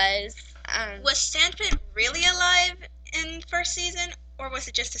was... was Sandpit really alive in first season, or was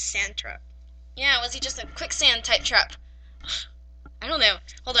it just a sand trap? Yeah, was he just a quicksand type trap? I don't know.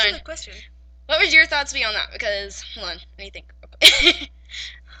 Hold That's on. a good question. What would your thoughts be on that? Because, hold on, let me think.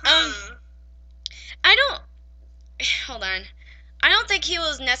 I don't... Hold on. I don't think he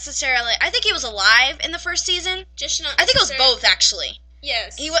was necessarily... I think he was alive in the first season. Just not I think it was both, actually.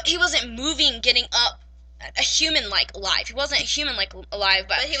 Yes. He wasn't moving, getting up, a human-like alive. He wasn't a human-like alive,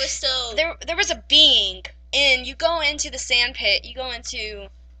 but he was still... There was a being, and you go into the sand pit, you go into...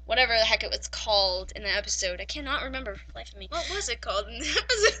 whatever the heck it was called in the episode. I cannot remember for the life of me. What was it called in the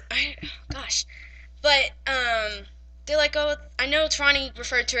episode? Gosh. But, they're like, oh, I know Tarani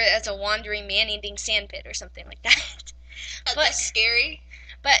referred to it as a wandering man-eating sandpit or something like that. But that's scary.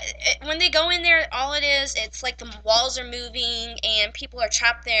 But when they go in there, all it is, it's like the walls are moving and people are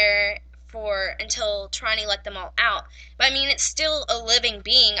trapped there until Tarani let them all out. But, I mean, it's still a living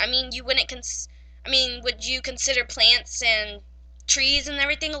being. I mean, you wouldn't would you consider plants and trees and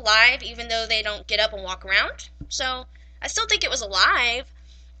everything alive, even though they don't get up and walk around? So I still think it was alive.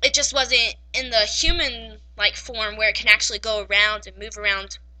 It just wasn't in the human-like form where it can actually go around and move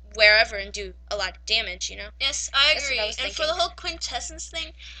around wherever and do a lot of damage, you know? Yes, I That's agree. what I was and for thinking. the whole quintessence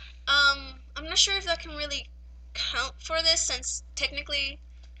thing, I'm not sure if that can really count for this, since technically,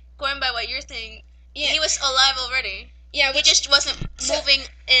 going by what you're saying, he was alive already. Yeah, He just wasn't moving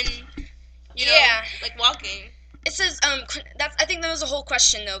in, you know, like walking. It says, I think that was the whole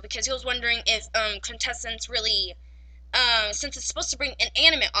question, though, because he was wondering if, quintessence really, since it's supposed to bring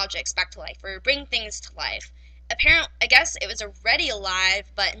inanimate objects back to life, or bring things to life, I guess it was already alive,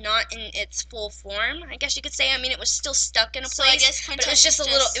 but not in its full form, I guess you could say. I mean, it was still stuck in a place, So I guess but it was just a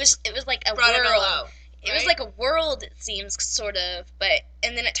little, it was like a brought it all world. out, It was like a world, it seems, sort of,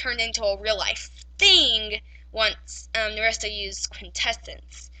 and then it turned into a real-life thing once, Nerissa used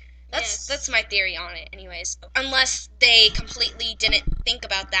quintessence. That's my theory on it, anyways. Unless they completely didn't think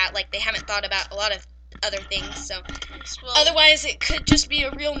about that, like they haven't thought about a lot of other things. So Well, otherwise, it could just be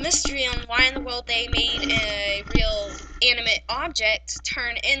a real mystery on why in the world they made a real animate object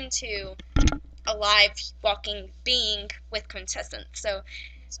turn into a live walking being with quintessence. So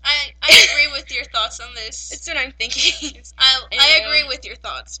I agree with your thoughts on this. that's what I'm thinking. I agree with your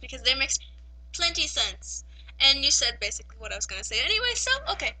thoughts because they make plenty sense. And you said basically what I was gonna say anyway. So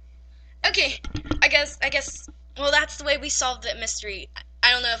okay. Okay, I guess. Well, that's the way we solved the mystery. I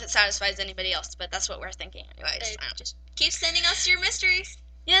don't know if it satisfies anybody else, but that's what we're thinking, anyways. Just keep sending us your mysteries.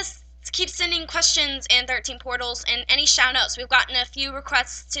 Yes, keep sending questions and 13 portals and any shout-outs. We've gotten a few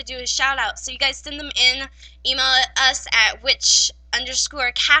requests to do a shout-out, so you guys send them in. Email us at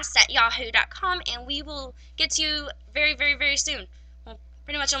witch_cast@yahoo.com, and we will get to you very, very, very soon. Well,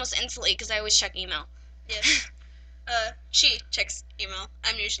 pretty much almost instantly, because I always check email. Yes. She checks email.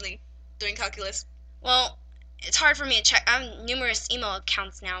 I'm usually doing calculus. Well, it's hard for me to check. I have numerous email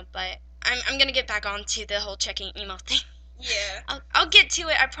accounts now, but I'm gonna get back onto the whole checking email thing. Yeah. I'll get to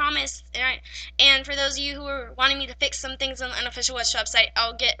it, I promise. And for those of you who are wanting me to fix some things on the Unofficial Witch website,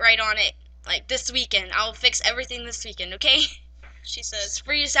 I'll get right on it, like, this weekend. I'll fix everything this weekend, okay? She says.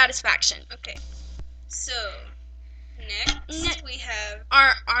 For your satisfaction. Okay. So, next we have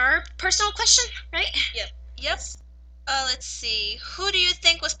Our personal question, right? Yep. Let's see. Who do you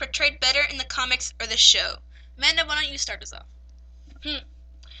think was portrayed better in the comics or the show? Amanda, why don't you start us off?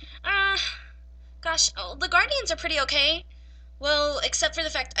 Gosh, the Guardians are pretty okay. Well, except for the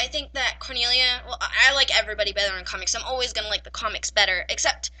fact I think that Cornelia, well, I like everybody better in comics. I'm always going to like the comics better.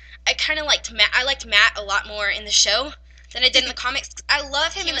 Except I kind of liked Matt. I liked Matt a lot more in the show than I did in the comics. I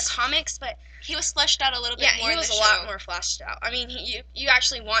love him in the comics, but he was fleshed out a little bit more in the show. Yeah, he was a lot more fleshed out. I mean, you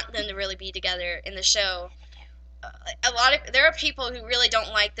actually want them to really be together in the show. There are people who really don't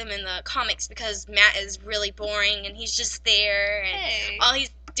like them in the comics because Matt is really boring and he's just there and all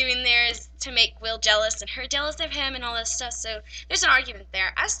he's doing there is to make Will jealous and her jealous of him and all this stuff. So there's an argument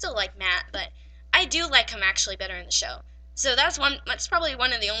there. I still like Matt, but I do like him actually better in the show. So that's probably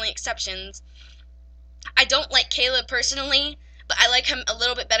one of the only exceptions. I don't like Caleb personally, but I like him a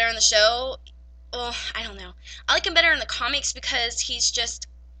little bit better in the show. Well, I don't know. I like him better in the comics because he's just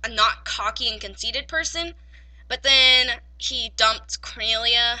a not cocky and conceited person. But then he dumped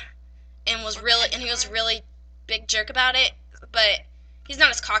Cornelia and he was really big jerk about it. But he's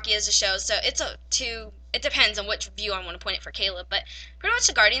not as cocky as the show, so it depends on which view I want to point it for Caleb. But pretty much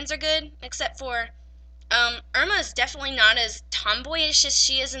the Guardians are good, except for Irma is definitely not as tomboyish as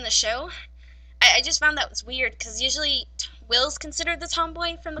she is in the show. I just found that was weird because usually Will's considered the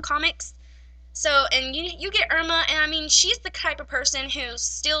tomboy from the comics. So, and you get Irma, and I mean, she's the type of person who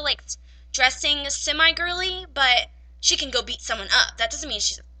still likes dressing semi-girly, but she can go beat someone up. That doesn't mean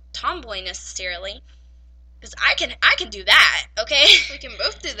she's a tomboy necessarily. Because I can do that, okay? We can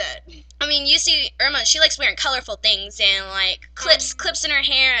both do that. I mean, you see Irma, she likes wearing colorful things and, like, clips in her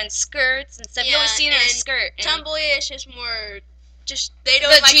hair and skirts and stuff. You always see her in a skirt. Tomboyish is more just, they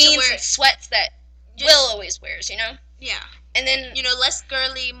don't the like jeans to wear and sweats that Will always wears, you know? Yeah. And then, less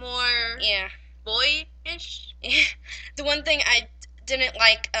girly, more boyish. The one thing I didn't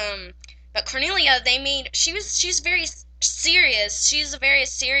like, but Cornelia, she's very serious. She's a very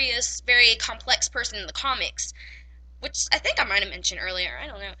serious, very complex person in the comics, which I think I might have mentioned earlier. I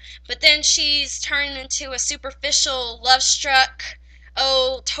don't know. But then she's turned into a superficial, love-struck,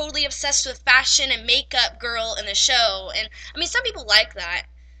 totally obsessed with fashion and makeup girl in the show. And, I mean, some people like that,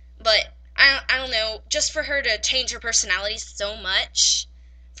 but I don't know. Just for her to change her personality so much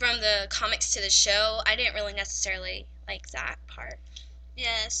from the comics to the show, I didn't really necessarily like that part.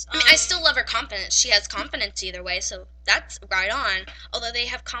 Yes. I mean, I still love her confidence. She has confidence either way, so that's right on. Although they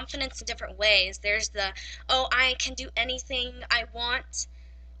have confidence in different ways. There's the, I can do anything I want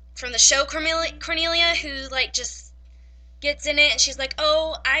from the show Cornelia, who, like, just gets in it, and she's like,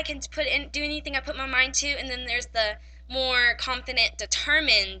 I can do anything I put my mind to. And then there's the more confident,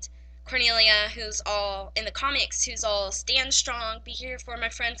 determined Cornelia, who's all, in the comics, who's all, stand strong, be here for my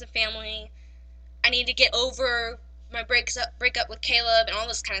friends and family. I need to get over my breakup with Caleb and all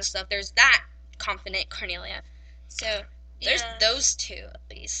this kind of stuff. There's that confident Cornelia. So there's those two at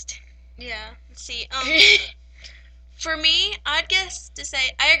least. Yeah. Let's see. For me, I'd guess to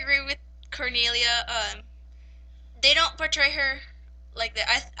say I agree with Cornelia. They don't portray her like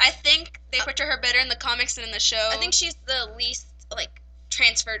that. I think they portray her better in the comics than in the show. I think she's the least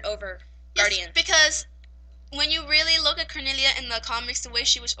transferred over Guardian. Yes, because when you really look at Cornelia in the comics, the way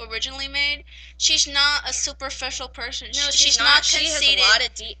she was originally made, she's not a superficial person. No, she's not conceited. She has a lot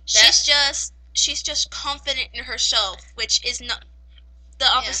of deep depth. She's just confident in herself, which is not the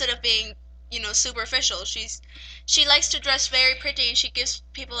opposite of being superficial. She likes to dress very pretty, and she gives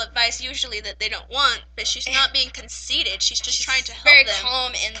people advice usually that they don't want, but she's not being conceited. She's just trying to help very them.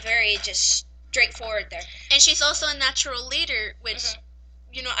 calm and very just straightforward there. And she's also a natural leader, which,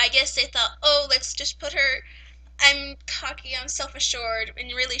 I guess they thought, oh, let's just put her, I'm cocky, I'm self-assured,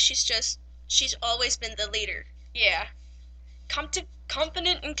 and really she's always been the leader. Yeah.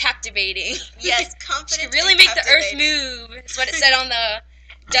 Confident and captivating. Yes, confident. She really make the earth move. Is what it said on the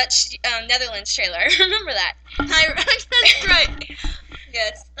Dutch Netherlands trailer. I remember that. That's right.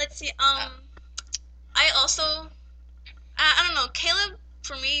 Yes. Let's see. I also, I don't know. Caleb,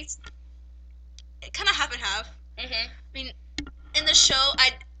 for me, it kind of half and half. I mean, in the show,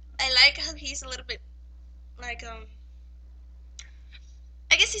 I like how he's a little bit like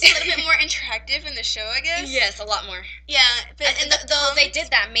I guess he's a little bit more interactive in the show, I guess. Yes, a lot more. Yeah, but though they did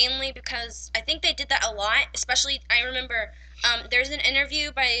that mainly because I think they did that a lot. Especially, I remember there's an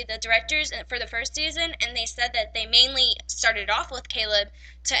interview by the directors for the first season, and they said that they mainly started off with Caleb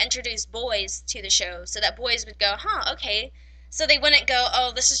to introduce boys to the show, so that boys would go, huh, okay. So they wouldn't go,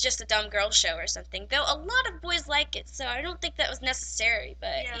 oh, this is just a dumb girl show or something. Though a lot of boys like it, so I don't think that was necessary.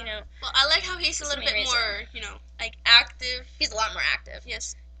 But well, I like how he's a little bit more, like active. He's a lot more active.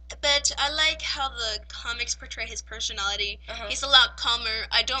 Yes, but I like how the comics portray his personality. He's a lot calmer.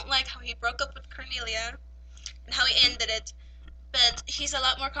 I don't like how he broke up with Cornelia and how he ended it. But he's a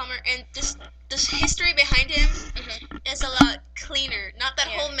lot more calmer, and this history behind him is a lot cleaner. Not that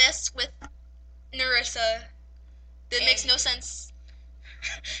whole mess with Nerissa. That makes no sense.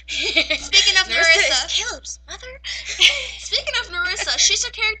 Speaking of Nerissa, is Caleb's mother. Speaking of Nerissa, she's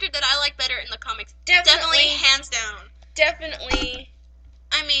a character that I like better in the comics. Definitely, hands down. Definitely.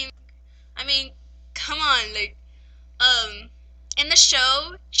 I mean, come on, like, in the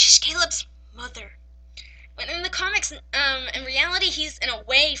show, she's Caleb's mother. But in the comics, in reality, he's in a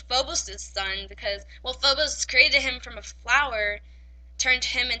way Phobos' son because, Phobos created him from a flower, turned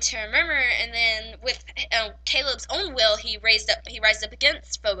him into a murmur, and then with Caleb's own will, he rised up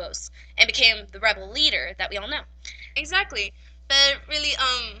against Phobos and became the rebel leader that we all know. Exactly, but really,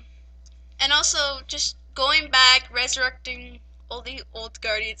 and also just going back, resurrecting all the old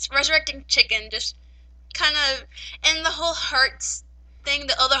guardians, resurrecting Chicken, just kind of, and the whole hearts thing,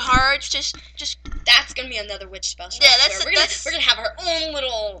 the other hearts, just that's gonna be another witch spell. Yeah, we're gonna have our own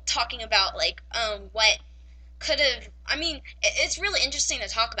little talking about like what could have. I mean, it's really interesting to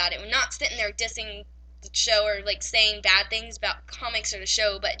talk about it. We're not sitting there dissing the show or like saying bad things about comics or the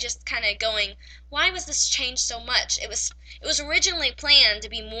show, but just kind of going, why was this changed so much? It was originally planned to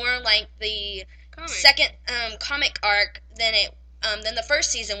be more like the second comic arc than the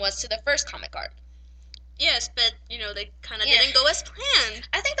first season was to the first comic arc. Yes, but, they kind of didn't go as planned.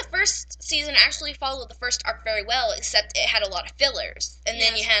 I think the first season actually followed the first arc very well, except it had a lot of fillers. And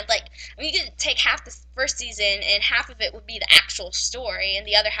then you had, you could take half the first season, and half of it would be the actual story, and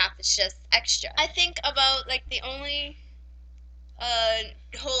the other half is just extra. I think about, the only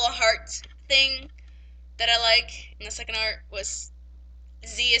whole heart thing that I like in the second arc was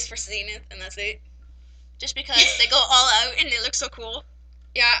Z is for Zenith, and that's it. Just because they go all out, and it looks so cool.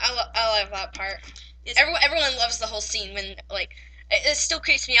 Yeah, I love that part. Everyone loves the whole scene when, it still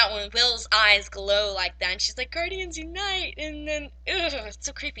creeps me out when Will's eyes glow like that, and she's like, Guardians Unite, and then, it's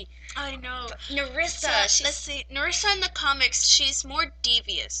so creepy. I know. But Nerissa, let's see, Nerissa in the comics, she's more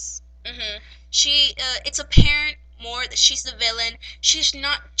devious. It's apparent more that she's the villain. She's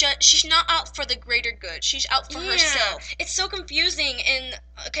not out for the greater good. She's out for herself. It's so confusing, and,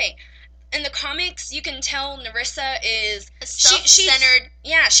 in the comics, you can tell Nerissa is self-centered.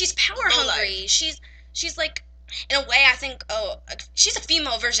 She's power hungry. She's like, in a way, I think, she's a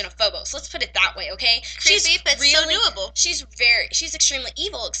female version of Phobos. Let's put it that way, okay? Creepy, but really, so doable. She's extremely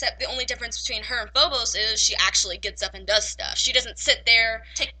evil, except the only difference between her and Phobos is she actually gets up and does stuff. She doesn't sit there,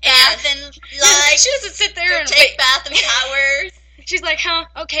 take bath and she doesn't sit there and take bath and powers. She's like, huh?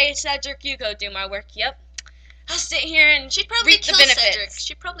 Okay, Cedric, you go do my work. Yep. I'll sit here and she'd probably reap the benefits. Cedric.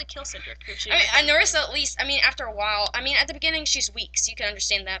 She'd probably kill Cedric. Nerissa, at least, after a while, at the beginning she's weak, so you can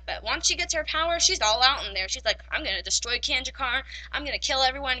understand that, but once she gets her power, she's all out in there. She's like, I'm going to destroy Kanjicar, I'm going to kill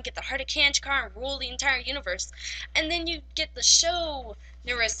everyone, get the heart of Kanjicar, and rule the entire universe. And then you get the show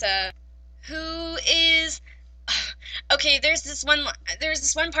Nerissa, who is... Okay, there's this one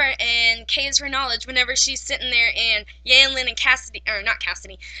part in Caves for Knowledge whenever she's sitting there and Yanlin and Cassidy, or not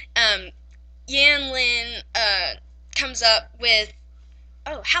Cassidy, Yanlin comes up with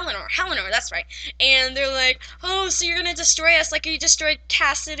Halinor, that's right. And they're like, oh, so you're gonna destroy us like you destroyed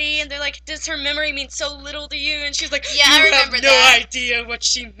Cassidy? And they're like, does her memory mean so little to you? And she's like, yeah, I remember that. You have no idea what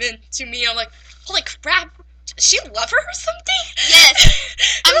she meant to me. I'm like, holy crap, does she love her or something?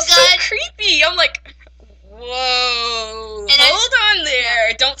 Yes. I'm glad. So creepy.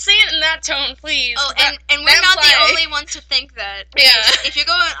 that tone, please. Oh, That- and we're that not the play. only ones to think that. Yeah. If you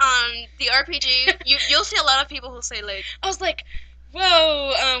go on the RPG, you'll see a lot of people who say like, I was like,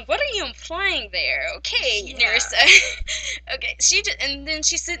 whoa, what are you implying there? Okay, Yeah. Nerissa. Okay, and then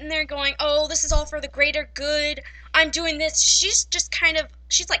she's sitting there going, oh, this is all for the greater good. I'm doing this. She's just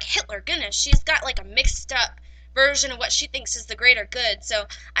she's like Hitler, goodness. She's got like a mixed up version of what she thinks is the greater good. So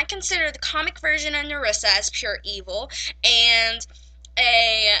I consider the comic version of Nerissa as pure evil, and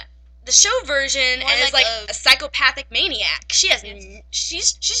the show version More is like like a psychopathic maniac.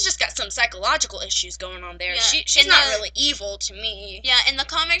 She's just got some psychological issues going on there. Yeah, She's in not the- really evil to me. yeah, in the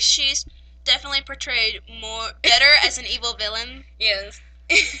comics, she's definitely portrayed better as an evil villain. Yes.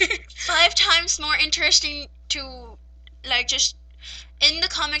 5 times more interesting to, like, just in the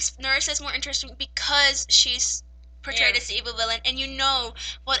comics. Nerissa is more interesting because she's portrayed Yeah. as the evil villain, and you know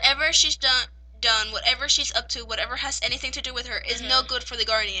whatever she's done, whatever she's up to, whatever has anything to do with her, is no good for the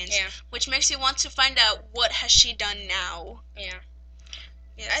Guardians. Yeah. Which makes you want to find out what has she done now. Yeah.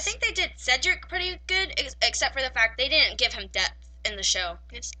 Yes. I think they did Cedric pretty good, except for the fact they didn't give him depth in the show.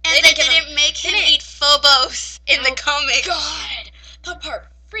 Yes. They And they didn't give didn't make him didn't- eat Phobos in the Oh, comic. God, that part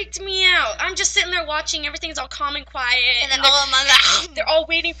freaked me out. I'm just sitting there watching, everything's all calm and quiet, And then they're- all of them, they're all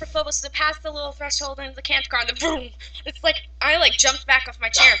waiting for Phobos to pass the little threshold into the camp car, and then boom! It's like I like jumped back off my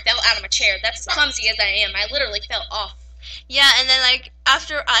chair and fell out of my chair. That's as clumsy as I am. I literally fell off. Yeah, and then like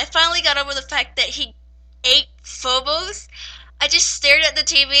after I finally got over the fact that he ate Phobos, I just stared at the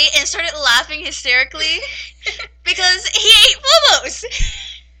TV and started laughing hysterically because he ate Phobos.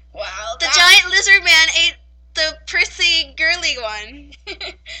 Wow, The giant lizard man ate the prissy girly one.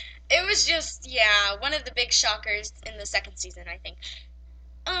 It was just, yeah, one of the big shockers in the second season, I think.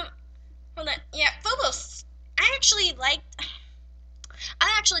 Hold on. Yeah, Phobos. I actually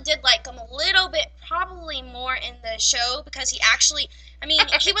did like him a little bit, probably more in the show, because he actually, I mean,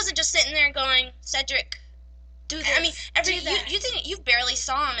 he wasn't just sitting there going, Cedric, Do this. I mean, you barely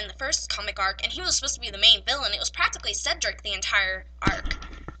saw him in the first comic arc, and he was supposed to be the main villain. It was practically Cedric the entire arc.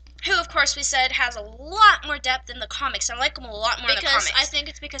 Who, of course, we said has a lot more depth in the comics. I like him a lot more in the because comics. I think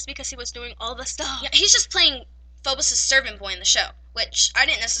it's because he was doing all the stuff. Yeah, he's just playing Phobos' servant boy in the show, which I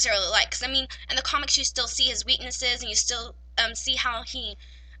didn't necessarily like. Because, I mean, in the comics you still see his weaknesses, and you still see how he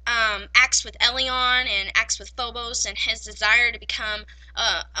acts with Elion and acts with Phobos, and his desire to become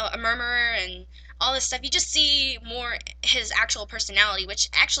a murmurer and all this stuff. You just see more his actual personality, which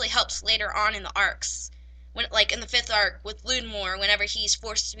actually helps later on in the arcs. When, like in the 5th arc with Ludmore, whenever he's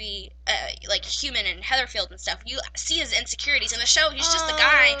forced to be like human in Heatherfield and stuff, you see his insecurities. In the show, he's just the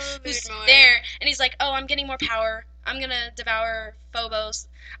guy who's Ludmore. there, and he's like, "Oh, I'm getting more power. I'm gonna devour Phobos."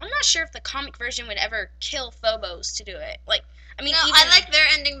 I'm not sure if the comic version would ever kill Phobos to do it. Like, I mean, No, even, I like their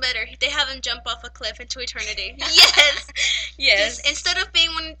ending better. They have him jump off a cliff into eternity. Yes. yes, Just instead of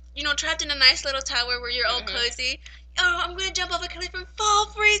being trapped in a nice little tower where you're all Mhm. cozy. Oh, I'm gonna jump off a cliff and fall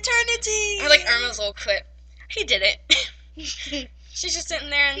for eternity. I like Irma's little clip. He did it. She's just sitting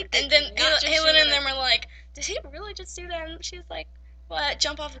there, He and did then not just Helen shoot and it. them are like, "Did he really just do that?" And she's like, "What?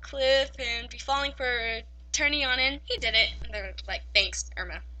 Jump off a cliff and be falling for eternity on end?" He did it. And they're like, "Thanks,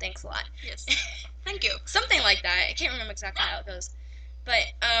 Irma. Thanks a lot." Yes. Thank you. Something like that. I can't remember exactly how it goes, but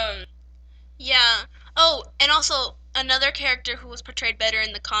Yeah. Oh, and also another character who was portrayed better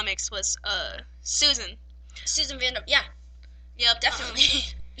in the comics was Susan. Susan Vandam. Yeah, Yep, definitely.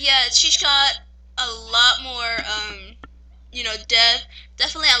 yeah, she's got a lot more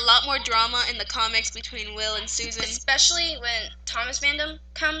definitely a lot more drama in the comics between Will and Susan. Especially when Thomas Vandam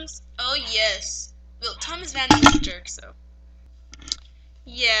comes. Oh yes. Well, Thomas Van Damme is a jerk, so.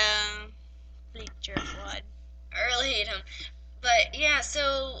 Yeah. Bleak jerk wad. I really hate him. But yeah,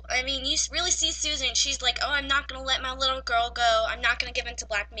 so I mean, you really see Susan. She's like, "Oh, I'm not gonna let my little girl go. I'm not gonna give in to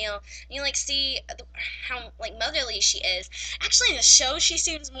blackmail." And you like see how like motherly she is. Actually, in the show, she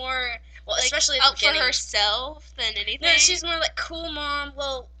seems more Like, especially at the out for beginning. herself than anything. No, she's more like cool mom.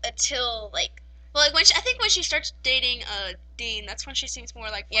 Well, until like well, like I think when she starts dating Dean, that's when she seems more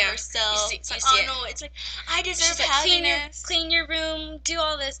like for Yeah, herself. you It's see- like, you see oh it. no, it's like I deserve she's like happiness. clean your room, do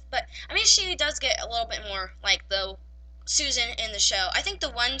all this. But I mean, she does get a little bit more like the Susan in the show. I think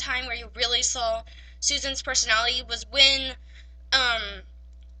the one time where you really saw Susan's personality was when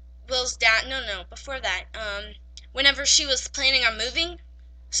Will's dad. No, before that. Whenever she was planning on moving.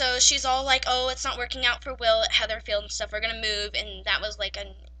 So she's all like, "Oh, it's not working out for Will at Heatherfield and stuff. We're gonna move," and that was like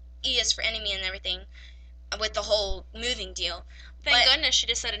an E is for enemy and everything with the whole moving deal. Thank but- goodness she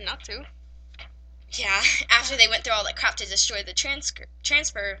decided not to. Yeah, after they went through all that crap to destroy the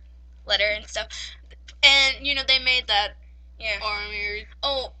transfer letter and stuff. And they made that Yeah. armor.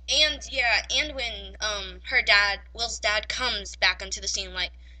 Oh, and yeah, and when Will's dad comes back onto the scene,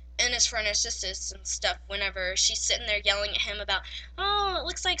 like, and it's for narcissists and stuff. Whenever she's sitting there yelling at him about, oh, it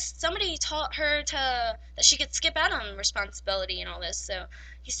looks like somebody taught her that she could skip out on responsibility and all this. So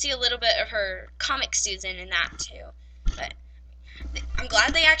you see a little bit of her comic Susan in that too. But I'm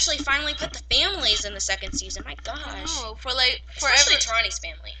glad they actually finally put the families in the second season. My gosh. Oh, Especially Trani's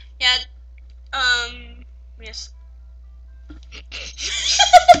family. Yeah. Yes.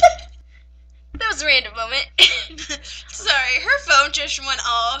 That was a random moment. Sorry, her phone just went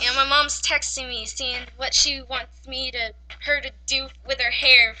off. Yeah, my mom's texting me saying what she wants her to do with her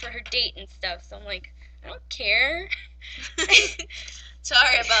hair for her date and stuff. So I'm like, I don't care.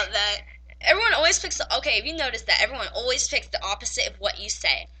 Sorry about that. Everyone always picks okay, have you noticed that everyone always picks the opposite of what you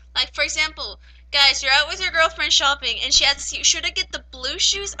say? Like, for example, guys, you're out with your girlfriend shopping, and she asks you, should I get the blue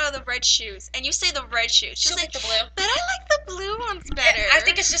shoes or the red shoes? And you say the red shoes. She'll pick the blue. But I like the blue ones better. I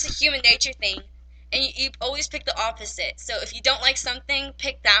think it's just a human nature thing. And you always pick the opposite. So if you don't like something,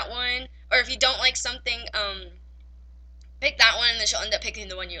 pick that one. Or if you don't like something, pick that one, and then she'll end up picking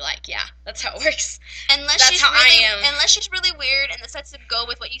the one you like. Yeah, that's how it works. That's how I am. Unless she's really weird and decides to go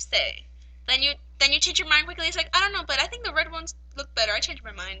with what you say. Then you change your mind quickly. It's like, I don't know, but I think the red ones look better. I changed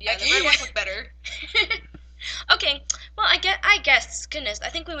my mind. Yeah, the red ones look better. Okay, well, I guess, goodness, I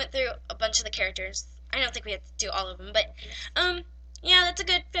think we went through a bunch of the characters. I don't think we had to do all of them, but, yeah, that's a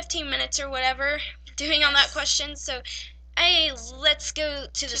good 15 minutes or whatever doing on that question. So, let's go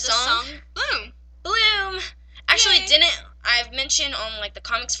to the song. Bloom. Bloom. Actually, Yay. I've mentioned on, like, the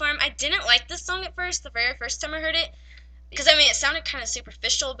comics forum, I didn't like this song at first, the very first time I heard it. Because, I mean, it sounded kind of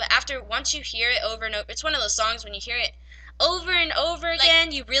superficial, but once you hear it over and over, it's one of those songs when you hear it over and over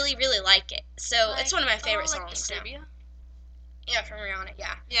again, you really, really like it. So, it's one of my favorite songs now. Disturbia? Yeah, from Rihanna,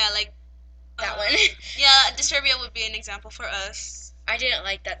 yeah. Yeah, like... That one. Yeah, Disturbia would be an example for us. I didn't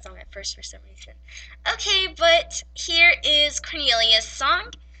like that song at first for some reason. Okay, but here is Cornelia's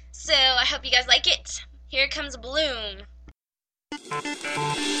song. So, I hope you guys like it. Here comes Bloom.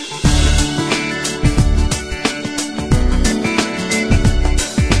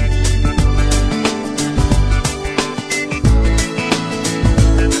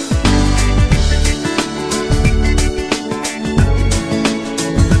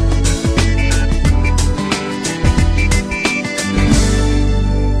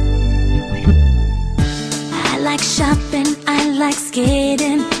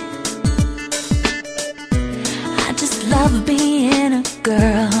 Skating, I just love being a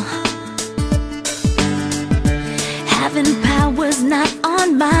girl. Having power's not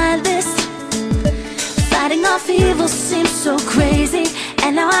on my list. Fighting off evil seems so crazy,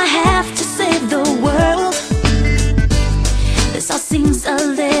 and now I have to save the world. This all seems a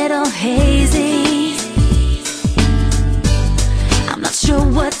little hazy. I'm not sure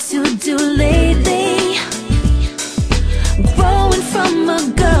what to do lately. Growing from a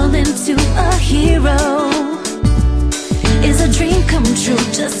girl into a hero is a dream come true.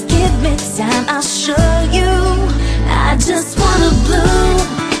 Just give me time, I'll show you. I just wanna bloom,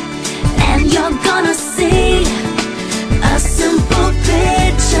 and you're gonna see a simple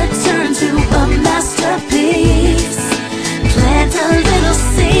picture turn to a masterpiece. Plant a little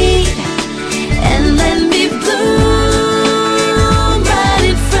seed and let me bloom right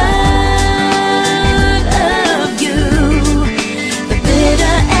in front of you. The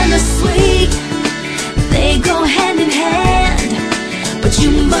bitter and the sweet, they go hand in hand, but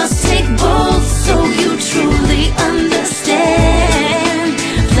you must take both so you truly understand.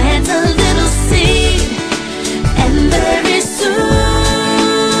 Plant a little seed, and very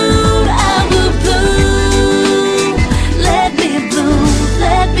soon I will bloom. Let me bloom,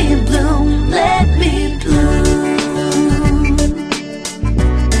 let me bloom, let me bloom.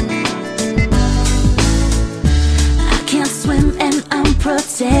 I can't swim and I'm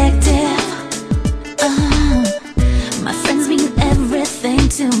protective. My friends mean everything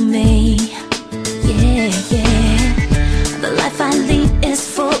to me. Yeah, yeah. The life I lead is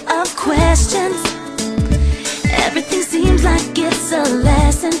full of questions. Everything seems like it's a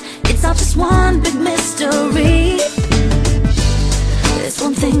lesson. It's all just one big mystery. It's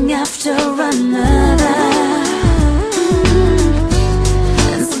one thing after another.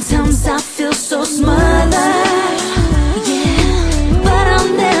 And sometimes I feel so smothered. Yeah, but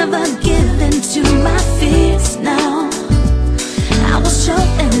I'll never give in to my fears now. I will show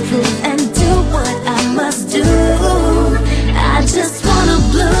and prove and do what I must do. I just wanna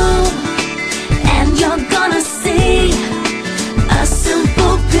bloom, and you're gonna see a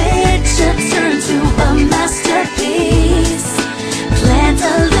simple picture turn to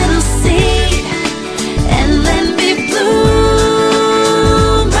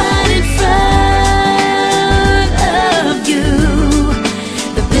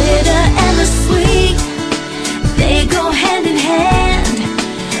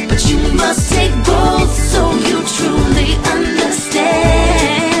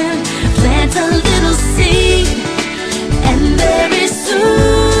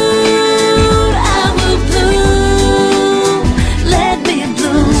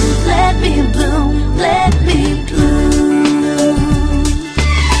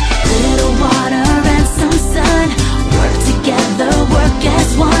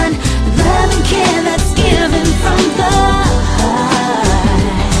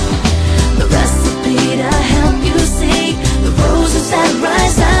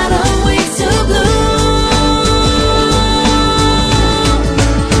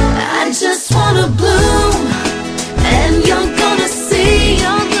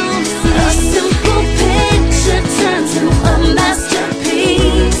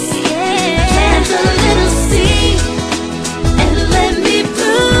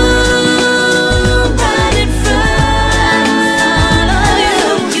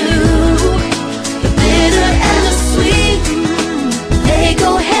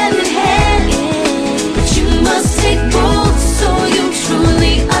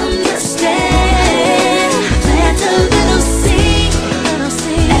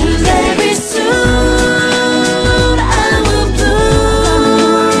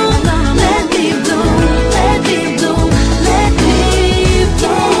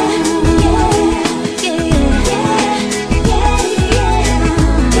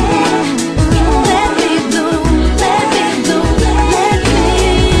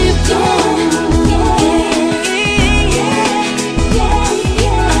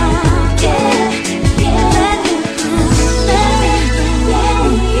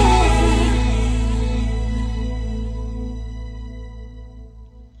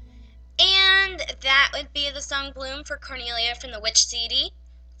that would be the song Bloom for Cornelia from the Witch CD.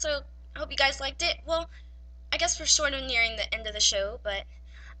 So, I hope you guys liked it. Well, I guess we're sort of nearing the end of the show, but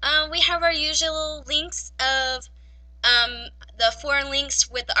we have our usual links of the 4 links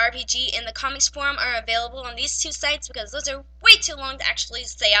with the RPG and the comics forum are available on these 2 sites because those are way too long to actually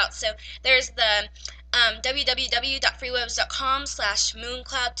say out. So there's the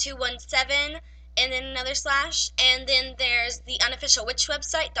www.freewebs.com/mooncloud217 and then another slash, and then there's the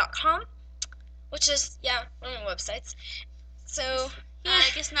unofficialwitchwebsite.com, which is, one of my websites. So,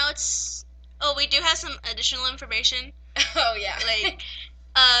 I guess now it's... Oh, we do have some additional information. Oh, yeah. Like,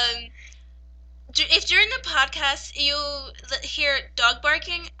 if during the podcast you hear dog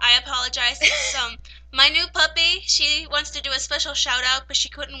barking, I apologize. It's my new puppy. She wants to do a special shout out, but she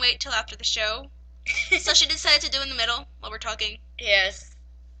couldn't wait till after the show, so she decided to do it in the middle while we're talking. Yes.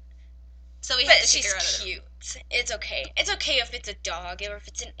 So we But had to she's kick her out of it. cute. It's okay. It's okay if it's a dog or if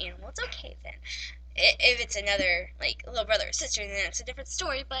it's an animal. It's okay then. If it's another like little brother or sister, then it's a different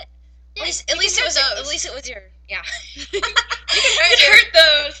story. But Yeah, at least it was your You you can can hurt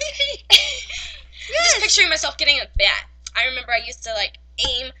those. I'm just picturing myself getting a bat. I remember I used to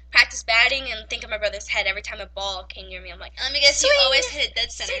practice batting and think of my brother's head every time a ball came near me. I'm like, Let me guess, swing. you always hit it dead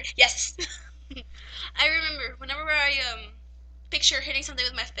center. Yes. I remember whenever I picture hitting something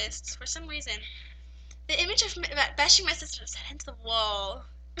with my fists, for some reason, the image of bashing my sister's head into the wall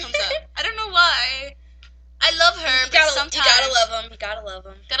comes up. I don't know why. I love her, but sometimes you gotta love him. You gotta love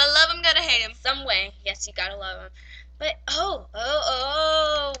him. gotta love him, gotta hate him. Some way, yes, you gotta love him. But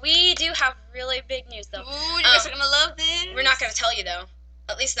we do have really big news though. Ooh, you guys are gonna love this. We're not gonna tell you though,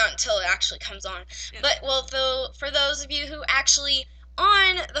 at least not until it actually comes on. Yeah. But for those of you who actually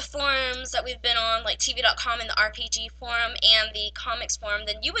on the forums that we've been on, like TV.com and the RPG forum and the comics forum,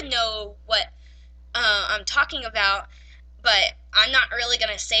 then you would know what I'm talking about. But I'm not really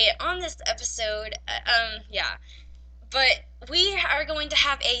gonna say it on this episode. But we are going to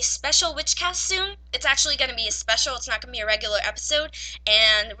have a special Witchcast soon. It's actually going to be a special. It's not going to be a regular episode,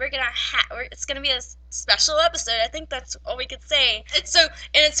 and it's going to be a special episode. I think that's all we could say. It's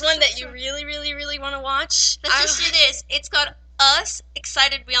one that you really, really, really want to watch. Let's just do this. It's got us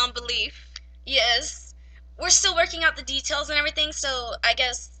excited beyond belief. Yes, we're still working out the details and everything. So I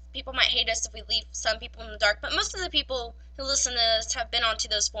guess people might hate us if we leave some people in the dark, but most of the people who listen to this have been onto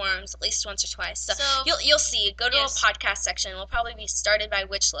those forums at least once or twice. So you'll see. Go to a podcast section. It'll probably be started by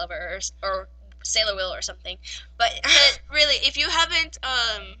Witch Lover or Sailor Will or something. But really, if you haven't,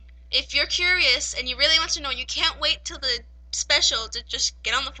 if you're curious and you really want to know, you can't wait till the special to just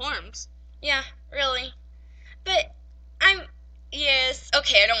get on the forums. Yeah, really. But yes.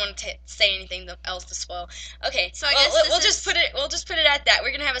 Okay, I don't want to say anything else to spoil. Okay, so I guess we'll just put it at that.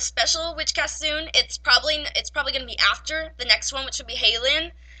 We're gonna have a special Witchcast soon. It's probably gonna be after the next one, which will be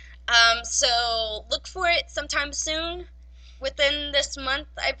Haylin. So look for it sometime soon, within this month.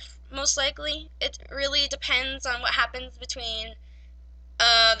 Most likely. It really depends on what happens between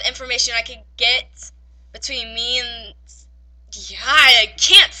the information I could get between me and. Yeah, I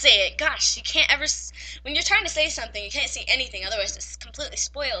can't say it. Gosh, you can't ever... When you're trying to say something, you can't say anything, otherwise it completely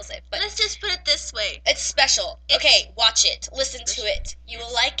spoils it. But let's just put it this way. It's special. Okay, watch it. Listen to it. You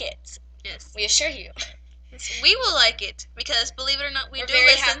will like it. Yes. We assure you. Yes, we will like it, because believe it or not, we're very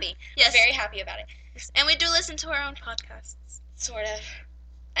listen. Happy. Yes. We're very happy about it. And we do listen to our own podcasts. Sort of.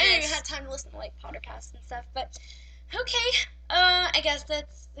 I didn't even have time to listen to, podcasts and stuff, but... Okay. I guess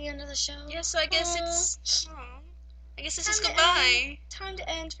that's the end of the show. Yeah, so I guess it's... I guess it's just goodbye. Time to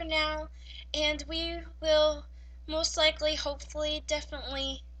end for now, and we will most likely, hopefully,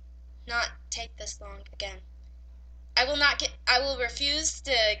 definitely not take this long again. I will refuse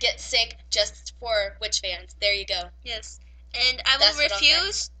to get sick just for witch fans. There you go. Yes, and I will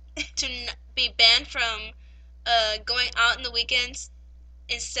refuse to be banned from going out in the weekends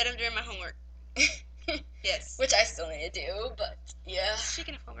instead of doing my homework. Yes. Which I still need to do, but yeah.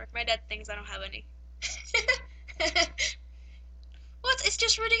 Speaking of homework, my dad thinks I don't have any. What? It's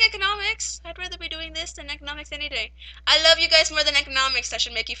just reading economics. I'd rather be doing this than economics any day. I love you guys more than economics. That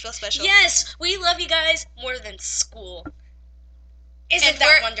should make you feel special. Yes, we love you guys more than school. Isn't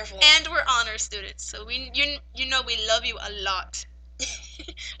that wonderful? And we're honor students, so you know we love you a lot.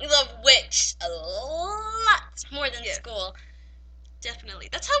 We love witch a lot more than school. Definitely.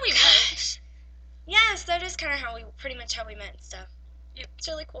 That's how we met. Yes, that is kind of pretty much how we met and stuff. Yep. It's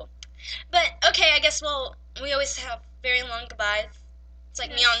really cool. But, okay, I guess we always have very long goodbyes. It's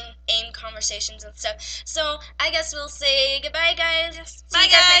like me on AIM conversations and stuff. So, I guess we'll say goodbye, guys. Yes. See you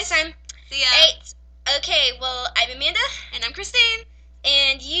guys next time. See ya. Okay, well, I'm Amanda. And I'm Christine.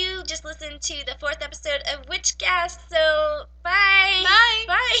 And you just listened to the 4th episode of Witchcast, so bye. Bye.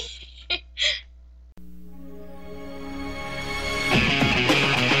 Bye.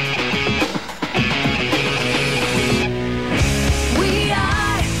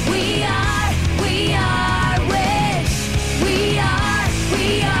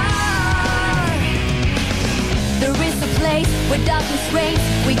 Where darkness reigns,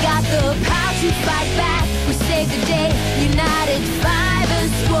 we got the power to fight back. We save the day, united, 5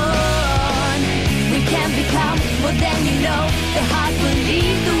 as one. We can become more than you know. The heart will